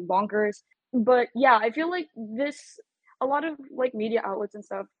 that's fucking bonkers. But yeah, I feel like this, a lot of like media outlets and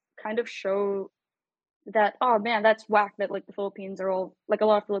stuff kind of show that, oh man, that's whack that like the Philippines are all, like a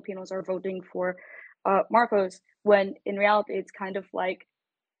lot of Filipinos are voting for Marcos, when in reality it's kind of like,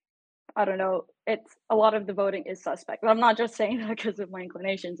 I don't know, it's, a lot of the voting is suspect. I'm not just saying that because of my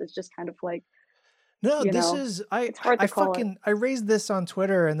inclinations, it's just kind of like, no, you this know, is, it's hard to call it. I raised this on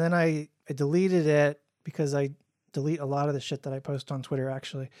Twitter and then I deleted it because I delete a lot of the shit that I post on Twitter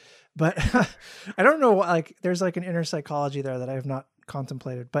actually. But I don't know, like there's like an inner psychology there that I have not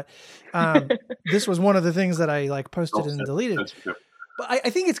contemplated. But this was one of the things that I like posted and deleted. But I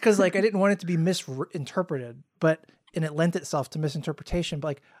think it's because like I didn't want it to be misinterpreted, and it lent itself to misinterpretation. But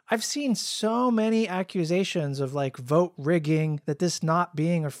like I've seen so many accusations of like vote rigging, that this not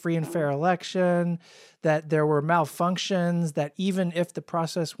being a free and fair election, that there were malfunctions, that even if the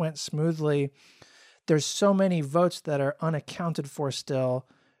process went smoothly, there's so many votes that are unaccounted for still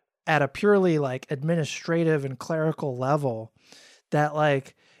at a purely like administrative and clerical level, that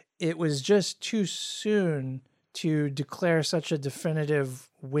like it was just too soon to declare such a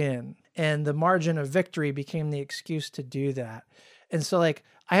definitive win. And the margin of victory became the excuse to do that. And so like,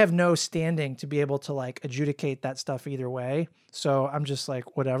 I have no standing to be able to like adjudicate that stuff either way. So I'm just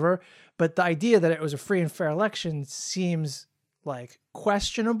like, whatever. But the idea that it was a free and fair election seems like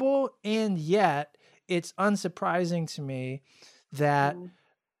questionable. And yet it's unsurprising to me that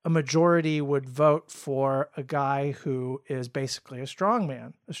a majority would vote for a guy who is basically a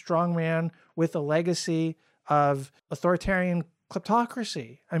strongman with a legacy of authoritarian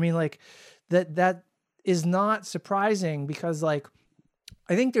kleptocracy. I mean, like that is not surprising, because like,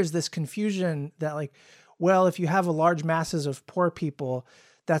 I think there's this confusion that like, well, if you have a large masses of poor people,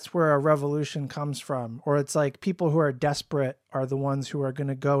 that's where a revolution comes from. Or it's like people who are desperate are the ones who are going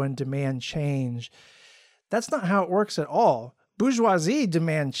to go and demand change. That's not how it works at all. Bourgeoisie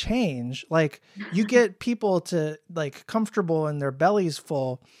demand change. Like you get people to like comfortable and their bellies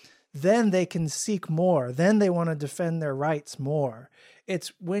full, then they can seek more. Then they want to defend their rights more.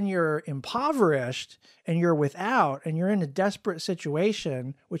 It's when you're impoverished and you're without and you're in a desperate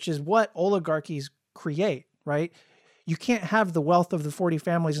situation, which is what oligarchies create, right? You can't have the wealth of the 40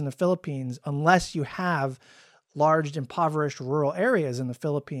 families in the Philippines unless you have large impoverished rural areas in the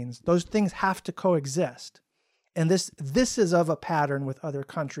Philippines. Those things have to coexist. And this is of a pattern with other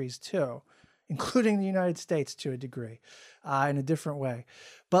countries too, including the United States to a degree, in a different way.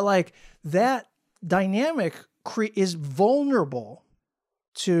 But like that dynamic is vulnerable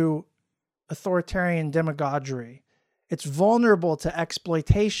to authoritarian demagoguery. It's vulnerable to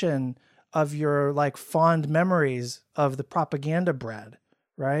exploitation of your like fond memories of the propaganda bread,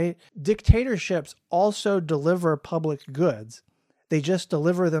 right? Dictatorships also deliver public goods. They just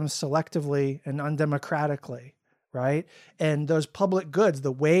deliver them selectively and undemocratically, right? And those public goods,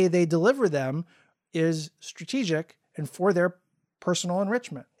 the way they deliver them is strategic and for their personal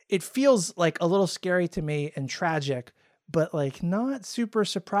enrichment. It feels like a little scary to me and tragic, but like not super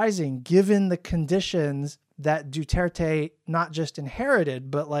surprising given the conditions that Duterte not just inherited,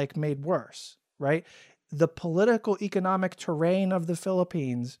 but like made worse, right? The political economic terrain of the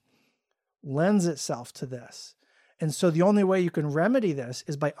Philippines lends itself to this. And so the only way you can remedy this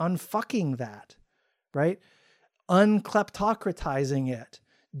is by unfucking that, right? Unkleptocratizing it,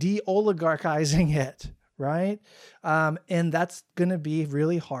 de-oligarchizing it, right? And that's going to be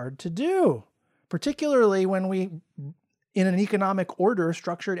really hard to do, particularly when we in an economic order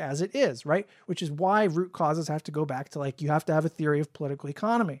structured as it is, right? Which is why root causes have to go back to like, you have to have a theory of political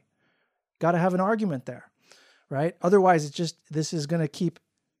economy. Got to have an argument there, right? Otherwise, it's just, this is going to keep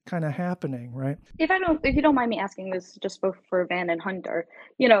kind of happening, right? If you don't mind me asking this, just both for Van and Hunter,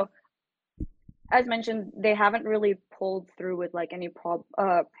 you know, as mentioned, they haven't really pulled through with like any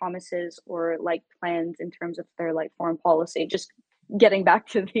promises or like plans in terms of their like foreign policy. Just getting back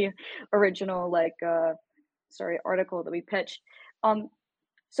to the original like article that we pitched.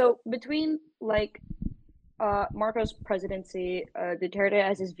 So between like Marcos' presidency, Duterte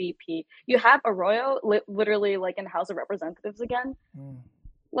as his VP, you have Arroyo literally like in the House of Representatives again.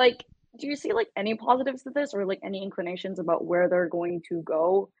 Like, do you see like any positives to this, or like any inclinations about where they're going to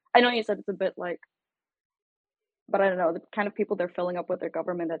go? I know you said it's a bit like, but I don't know, the kind of people they're filling up with their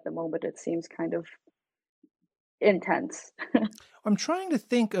government at the moment, it seems kind of intense. I'm trying to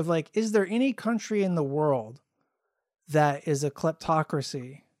think of like, is there any country in the world that is a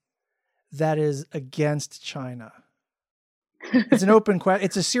kleptocracy that is against China? It's an open question.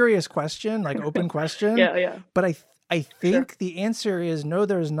 It's a serious question, like open question. Yeah. But I think the answer is no,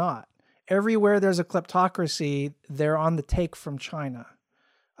 there's not. Everywhere there's a kleptocracy, they're on the take from China.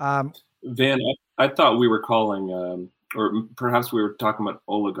 Van, I thought we were calling, or perhaps we were talking about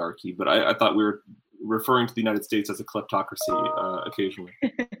oligarchy, but I thought we were referring to the United States as a kleptocracy occasionally.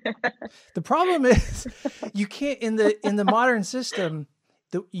 The problem is you can't, in the modern system,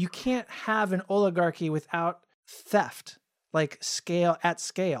 you can't have an oligarchy without theft, like scale,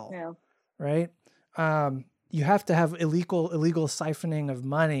 Yeah. right? You have to have illegal siphoning of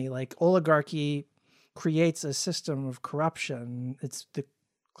money. Like oligarchy creates a system of corruption. It's the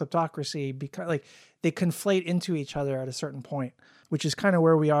kleptocracy because like they conflate into each other at a certain point, which is kind of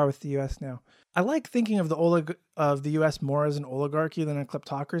where we are with the U.S. now. I like thinking of the U.S. more as an oligarchy than a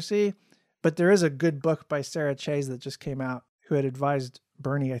kleptocracy, but there is a good book by Sarah Chase that just came out, who had advised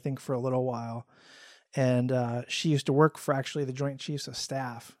Bernie, I think, for a little while, and she used to work for actually the Joint Chiefs of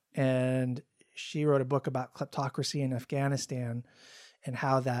Staff, and she wrote a book about kleptocracy in Afghanistan and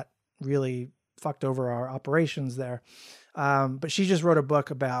how that really fucked over our operations there. But she just wrote a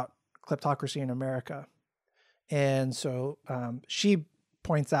book about kleptocracy in America. And so she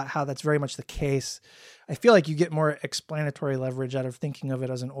points out how that's very much the case. I feel like you get more explanatory leverage out of thinking of it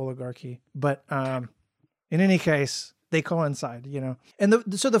as an oligarchy. But in any case, they coincide, you know.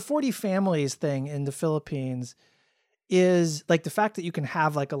 And so the 40 families thing in the Philippines is like the fact that you can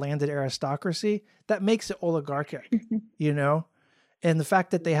have like a landed aristocracy, that makes it oligarchic, you know? And the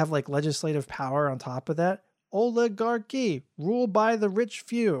fact that they have like legislative power on top of that, oligarchy, ruled by the rich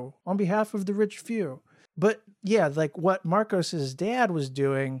few, on behalf of the rich few. But yeah, like what Marcos's dad was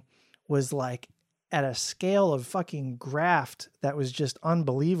doing was like at a scale of fucking graft that was just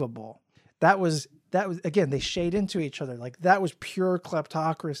unbelievable. That was again, they shade into each other. Like that was pure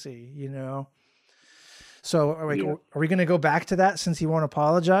kleptocracy, you know? So are we going to go back to that since he won't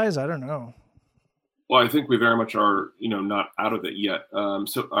apologize? I don't know. Well, I think we very much are, not out of it yet.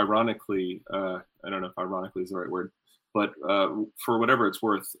 So ironically, I don't know if ironically is the right word, but for whatever it's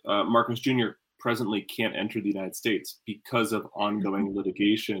worth, Marcos Jr. presently can't enter the United States because of ongoing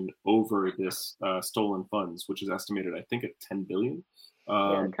litigation over this stolen funds, which is estimated, I think, at $10 billion.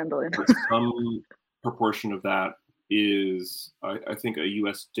 10 billion. Some proportion of that is, I think, a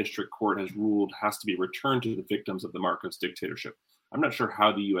U.S. district court has ruled has to be returned to the victims of the Marcos dictatorship. I'm not sure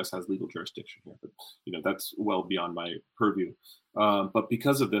how the U.S. has legal jurisdiction here, but that's well beyond my purview. But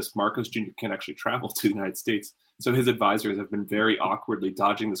because of this, Marcos Jr. can't actually travel to the United States. So his advisors have been very awkwardly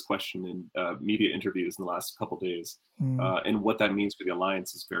dodging this question in media interviews in the last couple of days. And what that means for the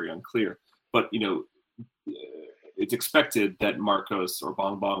alliance is very unclear. But, it's expected that Marcos or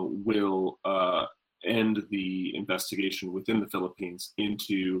Bongbong will end the investigation within the Philippines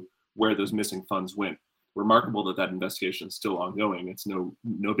into where those missing funds went. Remarkable that investigation is still ongoing. It's no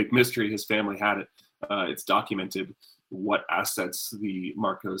big mystery. His family had it. It's documented what assets the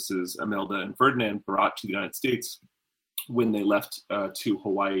Marcoses, Imelda, and Ferdinand brought to the United States when they left to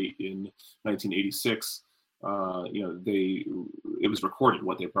Hawaii in 1986. It was recorded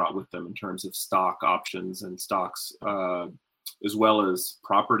what they brought with them in terms of stock options and stocks, as well as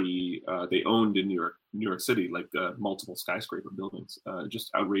property they owned in New York City, like multiple skyscraper buildings.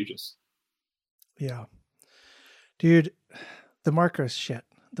 Just outrageous. Yeah. Dude, the Marcos shit,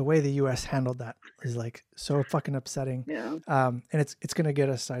 the way the U.S. handled that is like so fucking upsetting. Yeah. And it's going to get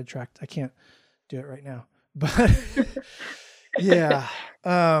us sidetracked. I can't do it right now. But yeah.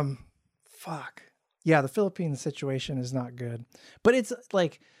 Fuck. Yeah, the Philippines situation is not good. But it's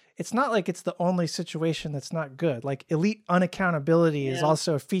not like it's the only situation that's not good. Like elite unaccountability is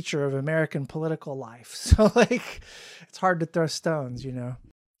also a feature of American political life. So like it's hard to throw stones, you know.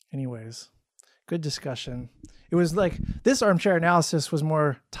 Anyways, good discussion. It was like this armchair analysis was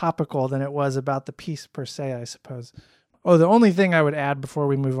more topical than it was about the piece per se, I suppose. Oh, the only thing I would add before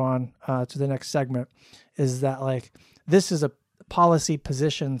we move on to the next segment is that like this is a policy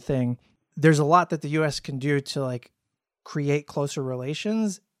position thing. There's a lot that the U.S. can do to like create closer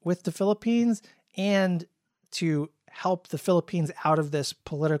relations with the Philippines and to help the Philippines out of this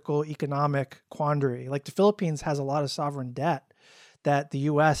political economic quandary. Like the Philippines has a lot of sovereign debt that the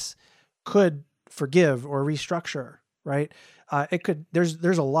U.S. could forgive or restructure, right?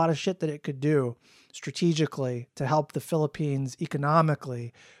 There's a lot of shit that it could do strategically to help the Philippines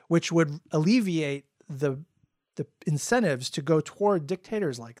economically, which would alleviate the incentives to go toward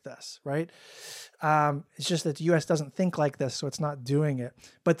dictators like this, right? It's just that the U.S. doesn't think like this, so it's not doing it.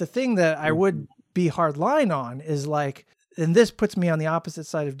 But the thing that I would be hard line on is like, and this puts me on the opposite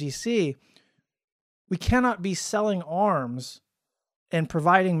side of DC, we cannot be selling arms and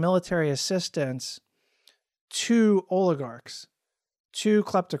providing military assistance to oligarchs, to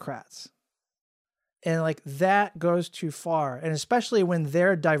kleptocrats. And like that goes too far. And especially when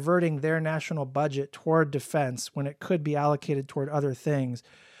they're diverting their national budget toward defense, when it could be allocated toward other things,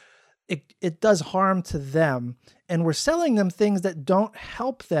 it does harm to them. And we're selling them things that don't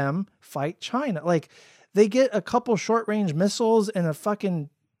help them fight China. Like they get a couple short range missiles and a squadron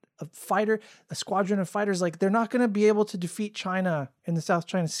of fighters. Like they're not going to be able to defeat China in the South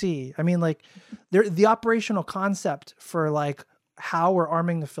China Sea. I mean, like the operational concept for like how we're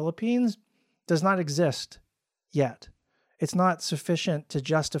arming the Philippines does not exist yet. It's not sufficient to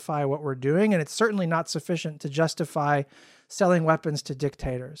justify what we're doing. And it's certainly not sufficient to justify selling weapons to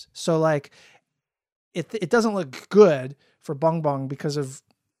dictators. So like it doesn't look good for Bong Bong because of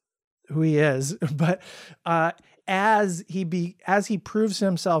who he is. But as he proves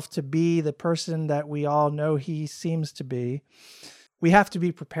himself to be the person that we all know he seems to be, we have to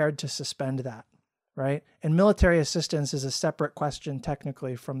be prepared to suspend that, right? And military assistance is a separate question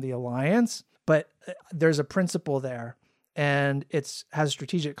technically from the alliance, but there's a principle there and it has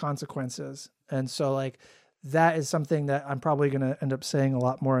strategic consequences. And so like that is something that I'm probably going to end up saying a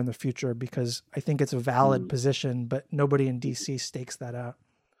lot more in the future because I think it's a valid position, but nobody in DC stakes that out.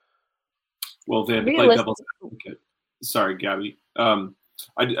 Well, then, play devil's advocate. Sorry, Gabby. I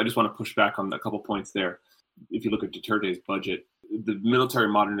just want to push back on a couple points there. If you look at Duterte's budget, the military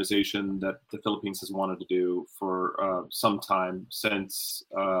modernization that the Philippines has wanted to do for some time since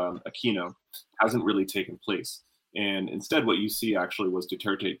Aquino hasn't really taken place. And instead, what you see actually was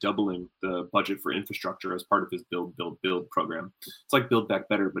Duterte doubling the budget for infrastructure as part of his Build, Build, Build program. It's like Build Back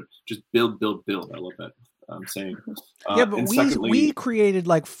Better, but just build, build, build. I love that saying. Yeah, but we created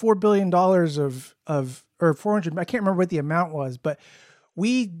like $4 billion or 400. I can't remember what the amount was, but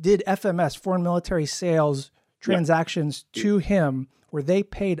we did FMS, foreign military sales transactions to him where they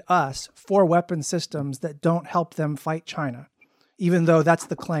paid us for weapon systems that don't help them fight China, even though that's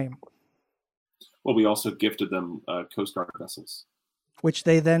the claim. Well, we also gifted them Coast Guard vessels, which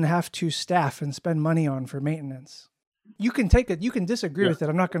they then have to staff and spend money on for maintenance. You can you can disagree with it.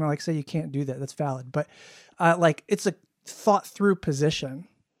 I'm not going to like say you can't do that. That's valid, but like it's a thought through position,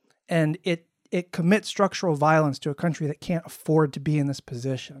 and it commits structural violence to a country that can't afford to be in this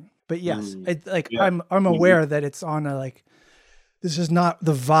position. But yes, I'm aware that it's on a like, this is not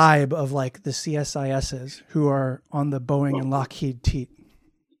the vibe of like the CSISs who are on the Boeing and Lockheed teat.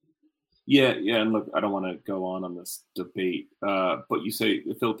 Yeah, and look, I don't want to go on this debate, but you say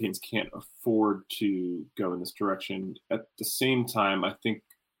the Philippines can't afford to go in this direction. At the same time, I think,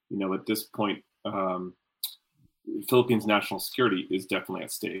 at this point, Philippines' national security is definitely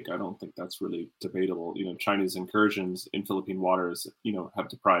at stake. I don't think that's really debatable. China's incursions in Philippine waters, have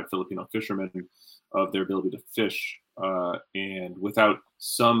deprived Filipino fishermen of their ability to fish And without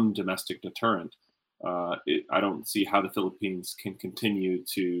some domestic deterrent, I don't see how the Philippines can continue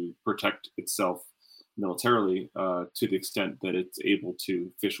to protect itself militarily to the extent that it's able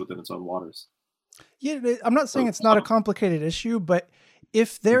to fish within its own waters. Yeah, I'm not saying it's not a complicated issue, but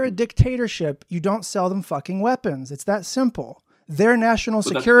if they're a dictatorship, you don't sell them fucking weapons. It's that simple. Their national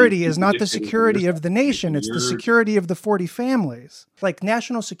security is not the security of the nation. It's the security of the 40 families. Like,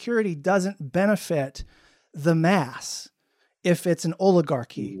 national security doesn't benefit the mass if it's an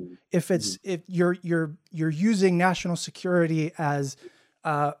oligarchy. If you're using national security as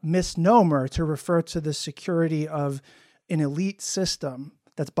a misnomer to refer to the security of an elite system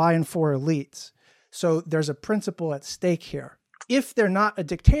that's by and for elites. So there's a principle at stake here. If they're not a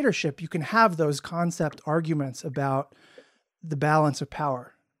dictatorship, you can have those concept arguments about the balance of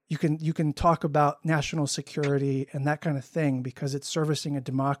power. You can talk about national security and that kind of thing because it's servicing a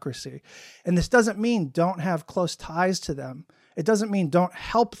democracy. And this doesn't mean don't have close ties to them. It doesn't mean don't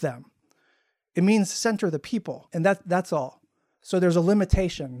help them. It means center the people. And that's all. So there's a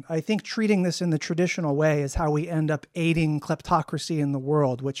limitation. I think treating this in the traditional way is how we end up aiding kleptocracy in the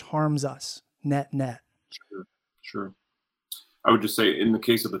world, which harms us net. Sure. I would just say, in the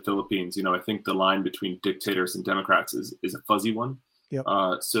case of the Philippines, I think the line between dictators and democrats is a fuzzy one. Yep.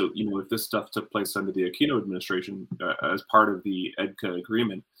 So, if this stuff took place under the Aquino administration as part of the EDCA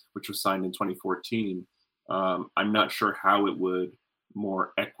agreement, which was signed in 2014, I'm not sure how it would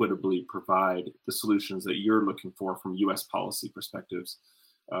more equitably provide the solutions that you're looking for from U.S. policy perspectives,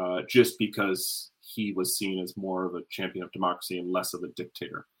 just because he was seen as more of a champion of democracy and less of a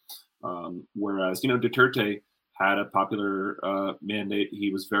dictator. Whereas, Duterte had a popular mandate.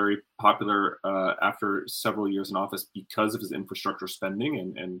 He was very popular after several years in office because of his infrastructure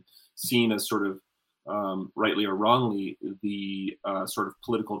spending and seen as sort of, rightly or wrongly, the sort of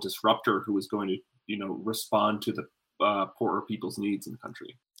political disruptor who was going to, respond to the poorer people's needs in the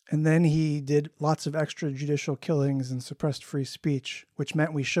country. And then he did lots of extrajudicial killings and suppressed free speech, which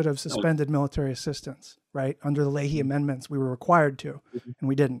meant we should have suspended military assistance, right? Under the Leahy amendments, we were required to, and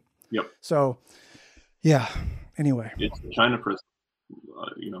we didn't. Yep. So, yeah. Anyway, it's China prison,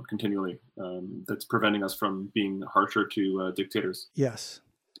 continually that's preventing us from being harsher to dictators. Yes.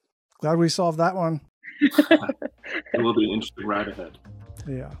 Glad we solved that one. It will be an interesting ride ahead.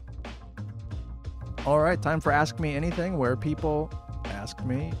 Yeah. All right, time for Ask Me Anything, where people ask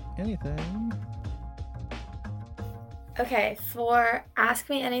me anything. Okay, for Ask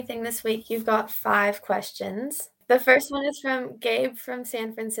Me Anything this week, you've got 5 questions. The first one is from Gabe from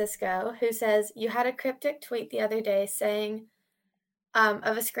San Francisco, who says, you had a cryptic tweet the other day saying, of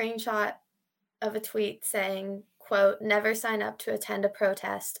a screenshot of a tweet saying, quote, never sign up to attend a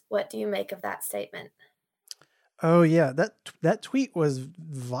protest. What do you make of that statement? Oh, yeah, that tweet was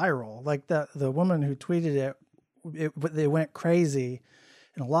viral. Like the woman who tweeted it, they went crazy,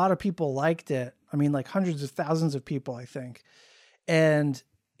 and a lot of people liked it. I mean, like hundreds of thousands of people, I think. And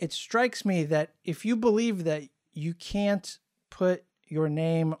it strikes me that if you believe that you can't put your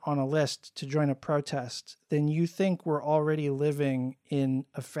name on a list to join a protest, then you think we're already living in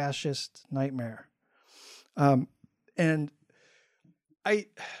a fascist nightmare. And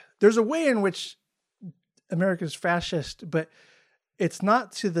there's a way in which America's fascist, but it's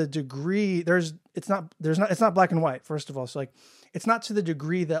not to the degree it's not black and white, first of all. So like, it's not to the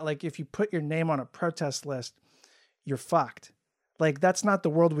degree that like, if you put your name on a protest list, you're fucked. Like, that's not the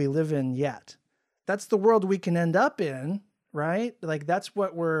world we live in yet. That's the world we can end up in, right? Like,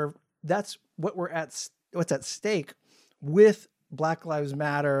 what's at stake with Black Lives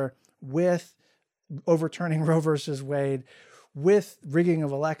Matter, with overturning Roe versus Wade, with rigging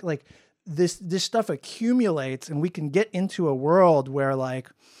of election. Like, this stuff accumulates, and we can get into a world where like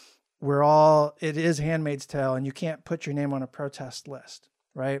it is Handmaid's Tale and you can't put your name on a protest list,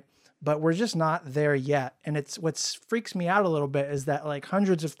 right? But we're just not there yet. And it's what freaks me out a little bit is that like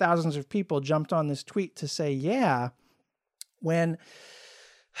hundreds of thousands of people jumped on this tweet to say, yeah, when,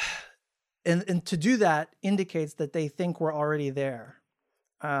 and to do that indicates that they think we're already there.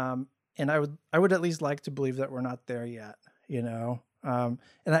 And I would at least like to believe that we're not there yet,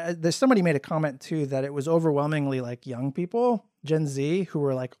 there's somebody made a comment too, that it was overwhelmingly like young people, Gen Z, who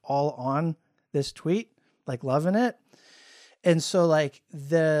were like all on this tweet, like loving it. And so like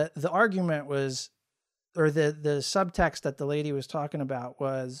the argument was, or the subtext that the lady was talking about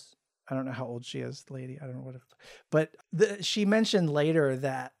was, I don't know how old she is, the lady, I don't know but she mentioned later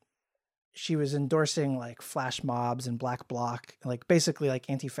that she was endorsing like flash mobs and black bloc, like basically like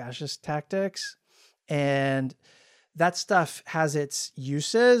anti-fascist tactics. And that stuff has its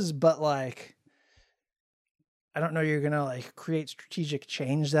uses, but like, I don't know, you're going to like create strategic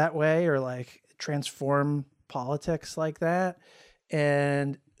change that way or like transform politics like that.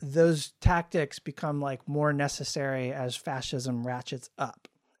 And those tactics become like more necessary as fascism ratchets up.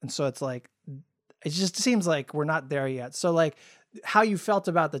 And so it's like, it just seems like we're not there yet. So like how you felt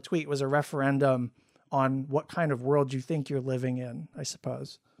about the tweet was a referendum on what kind of world you think you're living in, I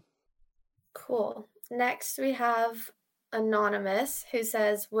suppose. Cool. Next, we have Anonymous, who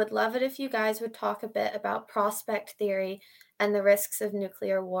says, would love it if you guys would talk a bit about prospect theory and the risks of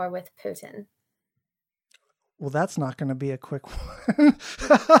nuclear war with Putin. Well, that's not going to be a quick one.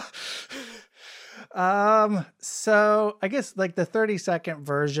 So I guess like the 30-second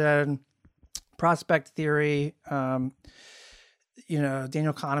version, prospect theory, Daniel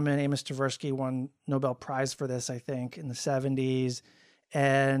Kahneman, Amos Tversky won Nobel Prize for this, I think, in the 70s.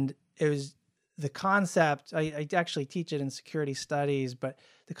 And it was the concept, I actually teach it in security studies, but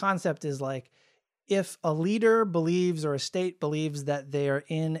the concept is like, if a leader believes or a state believes that they are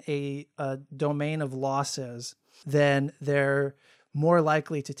in a domain of losses, then they're more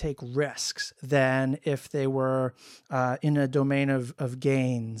likely to take risks than if they were in a domain of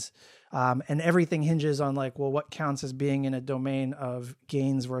gains. And everything hinges on like, well, what counts as being in a domain of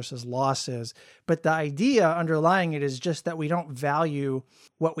gains versus losses. But the idea underlying it is just that we don't value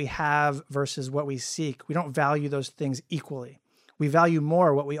what we have versus what we seek. We don't value those things equally. We value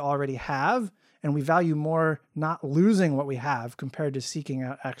more what we already have, and we value more not losing what we have compared to seeking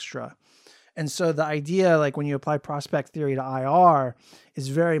out extra. And so the idea, like when you apply prospect theory to IR, is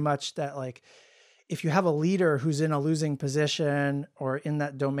very much that like, if you have a leader who's in a losing position or in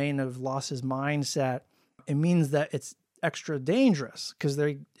that domain of losses mindset, it means that it's extra dangerous because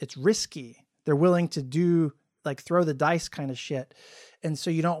it's risky. They're willing to do like throw the dice kind of shit. And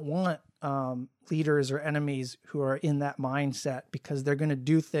so you don't want leaders or enemies who are in that mindset because they're going to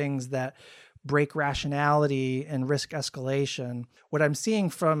do things that break rationality and risk escalation. What I'm seeing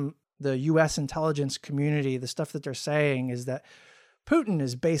from the US intelligence community, the stuff that they're saying is that Putin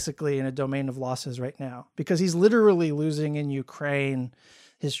is basically in a domain of losses right now because he's literally losing in Ukraine.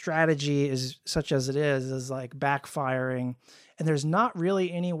 His strategy is such as it is like backfiring, and there's not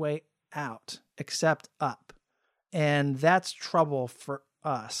really any way out except up. And that's trouble for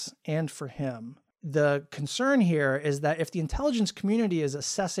us and for him. The concern here is that if the intelligence community is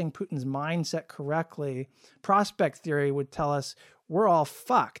assessing Putin's mindset correctly, prospect theory would tell us we're all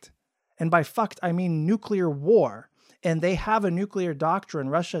fucked. And by fucked, I mean nuclear war. And they have a nuclear doctrine,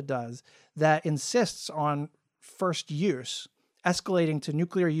 Russia does, that insists on first use, escalating to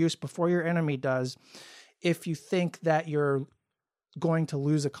nuclear use before your enemy does, if you think that you're going to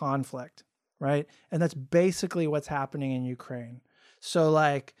lose a conflict, right? And that's basically what's happening in Ukraine. So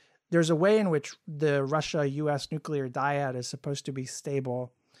like, there's a way in which the Russia-US nuclear dyad is supposed to be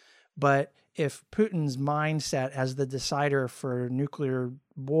stable, but if Putin's mindset as the decider for nuclear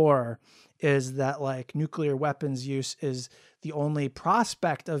war is that like nuclear weapons use is the only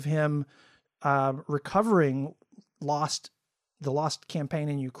prospect of him recovering the lost campaign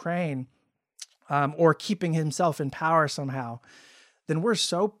in Ukraine, or keeping himself in power somehow, then we're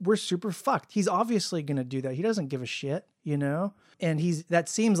super fucked. He's obviously going to do that. He doesn't give a shit, and that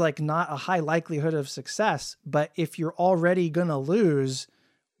seems like not a high likelihood of success, but if you're already going to lose,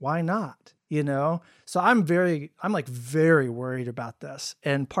 why not? So I'm very worried about this.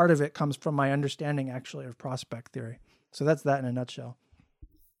 And part of it comes from my understanding actually of prospect theory. So that's that in a nutshell.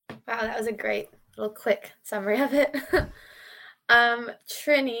 Wow, that was a great little quick summary of it.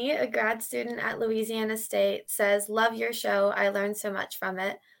 Trini, a grad student at Louisiana State, says, love your show. I learned so much from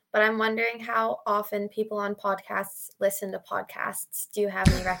it, but I'm wondering how often people on podcasts listen to podcasts. Do you have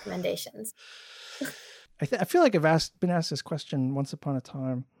any recommendations? I feel like I've been asked this question once upon a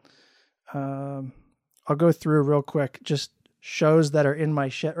time. I'll go through real quick, just shows that are in my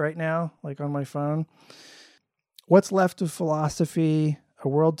shit right now, like on my phone. What's Left of Philosophy, A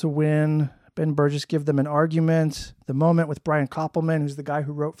World to Win, Ben Burgess Give Them an Argument, The Moment with Brian Koppelman, who's the guy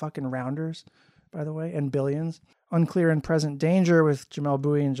who wrote fucking Rounders, by the way, and Billions. Unclear and Present Danger with Jamel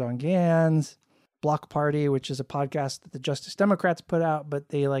Bowie and John Gans. Block Party, which is a podcast that the Justice Democrats put out, but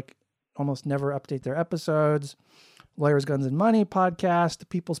they like almost never update their episodes. Lawyers, Guns, and Money podcast, The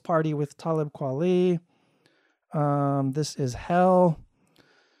People's Party with Talib Kweli. This is Hell.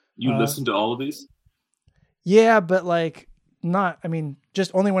 You listen to all of these? Yeah, but like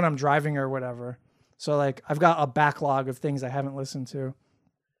just only when I'm driving or whatever. So like I've got a backlog of things I haven't listened to.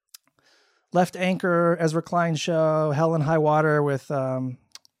 Left Anchor, Ezra Klein Show, Hell and High Water with John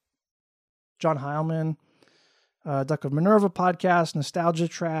Heilman. Duck of Minerva podcast, Nostalgia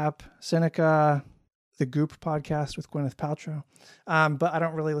Trap, Seneca, The Goop podcast with Gwyneth Paltrow. But I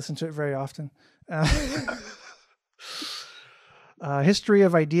don't really listen to it very often. History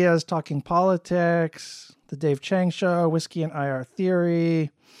of Ideas, Talking Politics, The Dave Chang Show, Whiskey and IR Theory,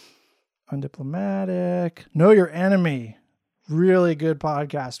 Undiplomatic, Know Your Enemy. Really good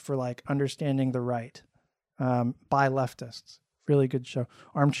podcast for like understanding the right by leftists. Really good show.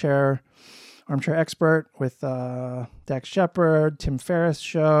 Armchair Expert with Dax Shepard, Tim Ferriss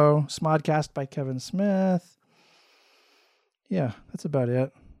Show, Smodcast by Kevin Smith. Yeah, that's about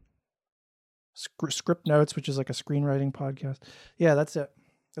it. Script Notes, which is like a screenwriting podcast. Yeah, that's it.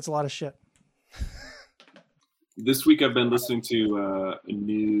 That's a lot of shit. This week I've been listening to a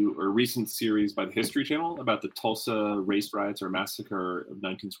new or recent series by the History Channel about the Tulsa race riots or massacre of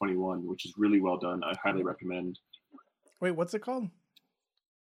 1921, which is really well done. I highly recommend. Wait, what's it called?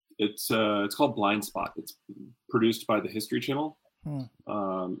 It's called Blind Spot. It's produced by the History Channel.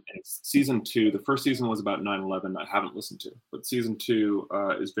 It's season 2. The first season was about 9/11. I haven't listened to, but season 2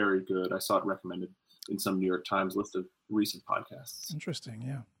 is very good. I saw it recommended in some New York Times list of recent podcasts. Interesting,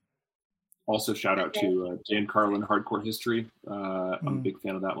 yeah. Also, shout out to Dan Carlin, Hardcore History. I'm a big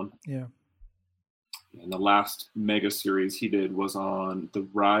fan of that one. Yeah. And the last mega series he did was on the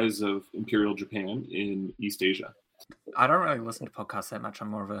rise of Imperial Japan in East Asia. I don't really listen to podcasts that much. I'm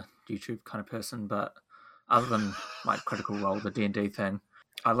more of a YouTube kind of person, but other than like Critical Role, the D&D thing,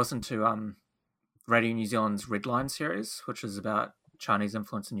 I listen to Radio New Zealand's Red Line series, which is about Chinese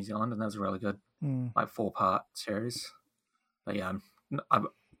influence in New Zealand, and that was a really good, like 4-part series. But yeah,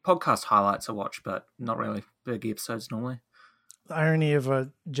 podcast highlights I watch, but not really big episodes normally. The irony of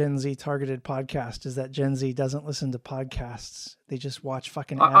a Gen Z targeted podcast is that Gen Z doesn't listen to podcasts. They just watch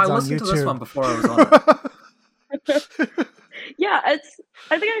fucking ads on YouTube. I listened to this one before I was on it. Yeah, I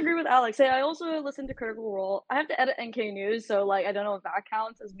think I agree with Alex. I also listen to Critical Role. I have to edit NK News, so like I don't know if that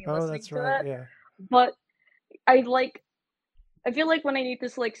counts as me listening to it. Yeah. But I feel like when I need to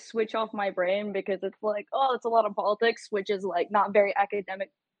like switch off my brain because it's like, oh, it's a lot of politics, which is like not very academic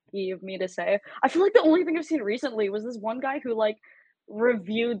of me to say. I feel like the only thing I've seen recently was this one guy who like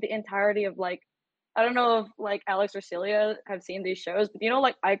reviewed the entirety of like, I don't know if like Alex or Celia have seen these shows, but you know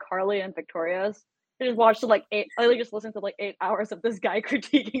like iCarly and Victoria's. I just watched like I just listened to like 8 hours of this guy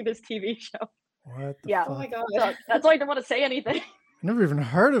critiquing this TV show. What the fuck? Oh my god. So that's why I didn't want to say anything. I never even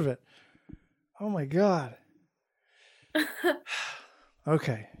heard of it. Oh my god.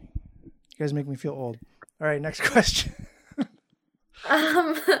 Okay. You guys make me feel old. All right, next question.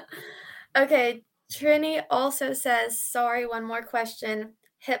 Okay, Trini also says, sorry, one more question.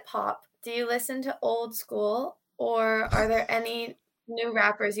 Hip hop. Do you listen to old school, or are there any new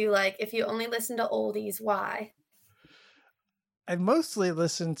rappers you like? If you only listen to oldies, why? I mostly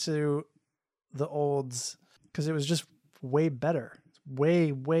listened to the olds because it was just way better.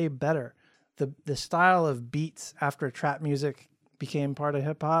 Way better. The style of beats after trap music became part of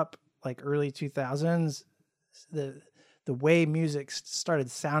hip hop, like early 2000s, the way music started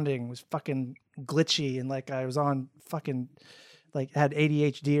sounding was fucking glitchy, and like I was on fucking like had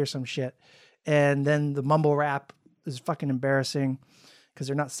ADHD or some shit. And then the mumble rap is fucking embarrassing because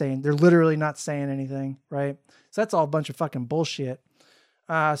they're literally not saying anything, right? So that's all a bunch of fucking bullshit.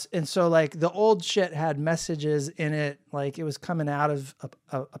 And so like the old shit had messages in it, like it was coming out of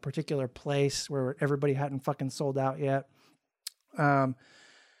a particular place where everybody hadn't fucking sold out yet.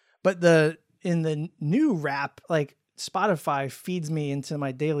 But in the new rap, like Spotify feeds me into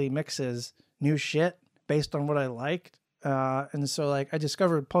my daily mixes new shit based on what I liked. And so like I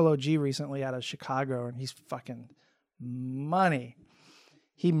discovered Polo G recently out of Chicago, and he's fucking money.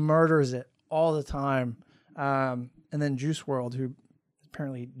 He murders it all the time. And then Juice WRLD, who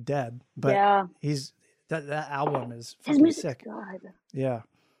apparently dead, but yeah, that album is his fucking music's sick. good. Yeah.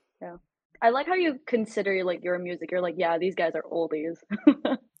 I like how you consider like your music. You're like, yeah, these guys are oldies.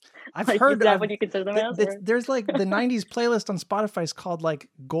 I've like, heard is that what you consider them as? There's like the 90s playlist on Spotify is called like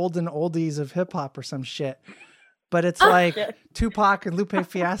Golden Oldies of Hip Hop or some shit. But it's like Tupac and Lupe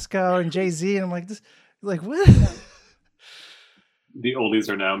Fiasco and Jay-Z, and I'm like, this, like what? The oldies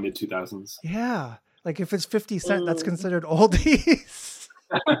are now mid 2000s. Yeah, like if it's 50 Cent, that's considered oldies.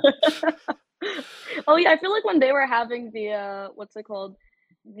 Oh yeah, I feel like when they were having the what's it called,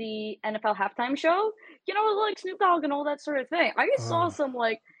 the NFL halftime show, you know, like Snoop Dogg and all that sort of thing. I saw some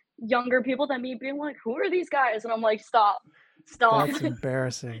like younger people than me being like, "Who are these guys?" And I'm like, "Stop." That's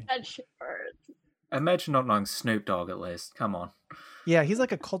embarrassing. That shit hurts. Imagine not knowing Snoop Dogg at least. Come on. Yeah, he's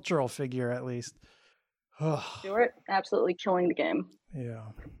like a cultural figure at least. Stewart, absolutely killing the game. Yeah.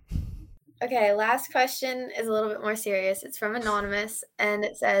 Okay, last question is a little bit more serious. It's from Anonymous, and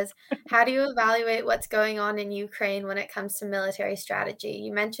it says, how do you evaluate what's going on in Ukraine when it comes to military strategy?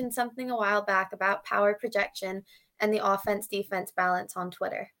 You mentioned something a while back about power projection and the offense-defense balance on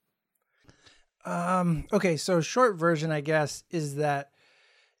Twitter. Okay, so short version, I guess, is that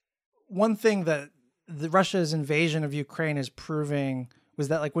one thing that Russia's invasion of Ukraine is proving was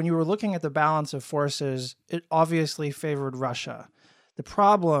that, like, when you were looking at the balance of forces, it obviously favored Russia. The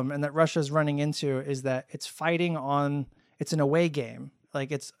problem, and that Russia's running into, is that it's an away game.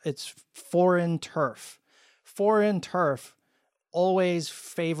 Like, it's foreign turf. Foreign turf always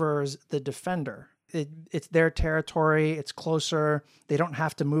favors the defender. It's their territory. It's closer. They don't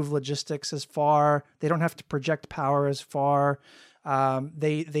have to move logistics as far. They don't have to project power as far.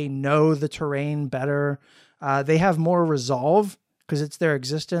 They know the terrain better. They have more resolve because it's their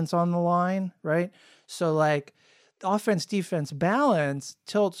existence on the line, right? So, like, the offense-defense balance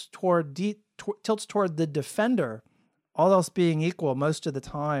tilts toward the defender, all else being equal most of the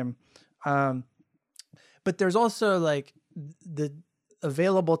time. But there's also, like, the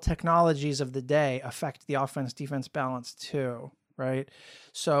available technologies of the day affect the offense-defense balance too, right?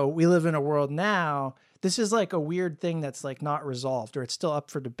 So we live in a world now, this is like a weird thing that's like not resolved, or it's still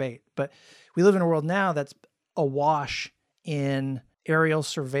up for debate, but we live in a world now that's awash in aerial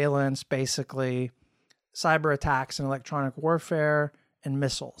surveillance, basically, cyber attacks and electronic warfare and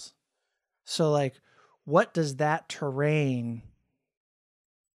missiles. So, like, what does that terrain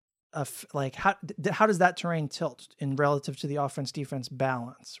how does that terrain tilt in relative to the offense-defense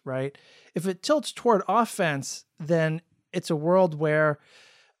balance, right? If it tilts toward offense, then it's a world where,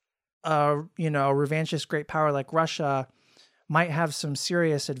 a revanchist great power like Russia might have some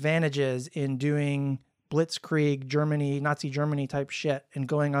serious advantages in doing blitzkrieg Nazi Germany type shit and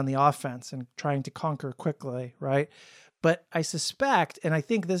going on the offense and trying to conquer quickly, right? But I suspect, and I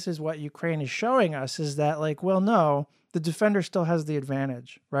think this is what Ukraine is showing us, is that, like, well, no, the defender still has the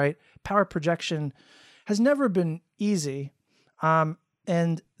advantage, right? Power projection has never been easy.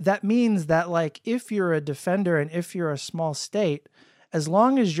 And that means that, like, if you're a defender and if you're a small state, as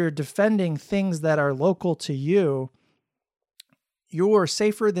long as you're defending things that are local to you, you're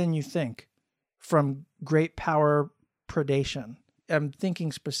safer than you think from great power predation. I'm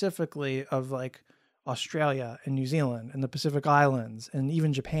thinking specifically of, like, Australia and New Zealand and the Pacific Islands and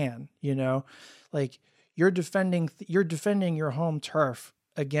even Japan, like, you're defending your home turf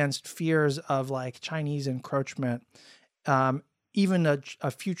against fears of, like, Chinese encroachment, even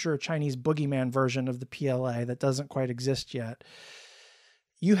a future Chinese boogeyman version of the PLA that doesn't quite exist yet.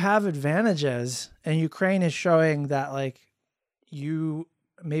 You have advantages, and Ukraine is showing that, like, you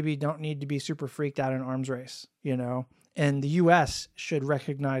maybe don't need to be super freaked out in arms race, and the US should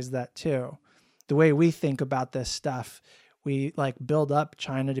recognize that too. The way we think about this stuff, we, like, build up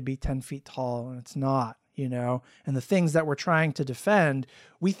China to be 10 feet tall, and it's not. And the things that we're trying to defend,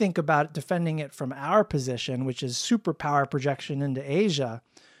 we think about defending it from our position, which is superpower projection into Asia.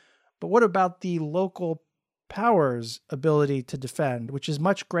 But what about the local powers' ability to defend, which is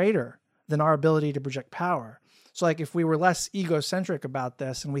much greater than our ability to project power? So, like, if we were less egocentric about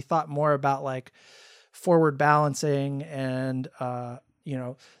this and we thought more about, like, forward balancing and,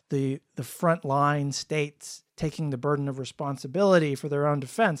 the frontline states taking the burden of responsibility for their own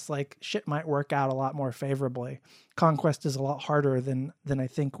defense, like, shit might work out a lot more favorably. Conquest is a lot harder than I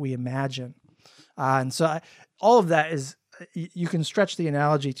think we imagine. And so all of that is, you can stretch the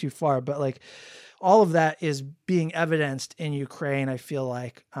analogy too far, but, like, all of that is being evidenced in Ukraine, I feel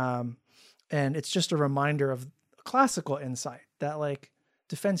like. And it's just a reminder of classical insight that, like,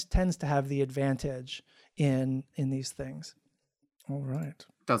 defense tends to have the advantage in these things. All right. It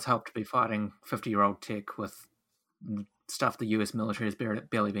does help to be fighting 50-year-old tech with stuff the US military has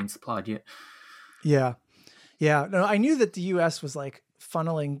barely been supplied yet. Yeah. No, I knew that the US was, like,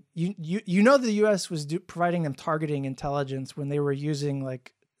 funneling. The US was providing them targeting intelligence when they were using,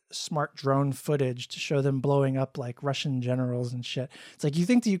 like, smart drone footage to show them blowing up, like, Russian generals and shit. It's like, you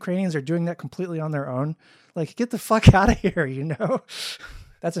think the Ukrainians are doing that completely on their own? Like, get the fuck out of here,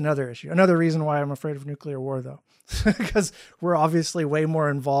 That's another issue. Another reason why I'm afraid of nuclear war, though, because we're obviously way more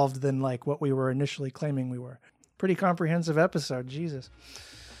involved than, like, what we were initially claiming we were. Pretty comprehensive episode. Jesus.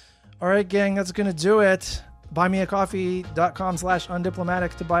 All right, gang, that's going to do it.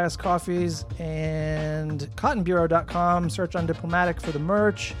 buymeacoffee.com/undiplomatic to buy us coffees, and cottonbureau.com. Search Undiplomatic for the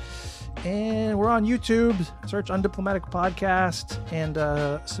merch. And we're on YouTube. Search Undiplomatic Podcast and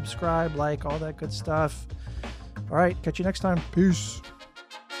subscribe, like, all that good stuff. All right, catch you next time. Peace.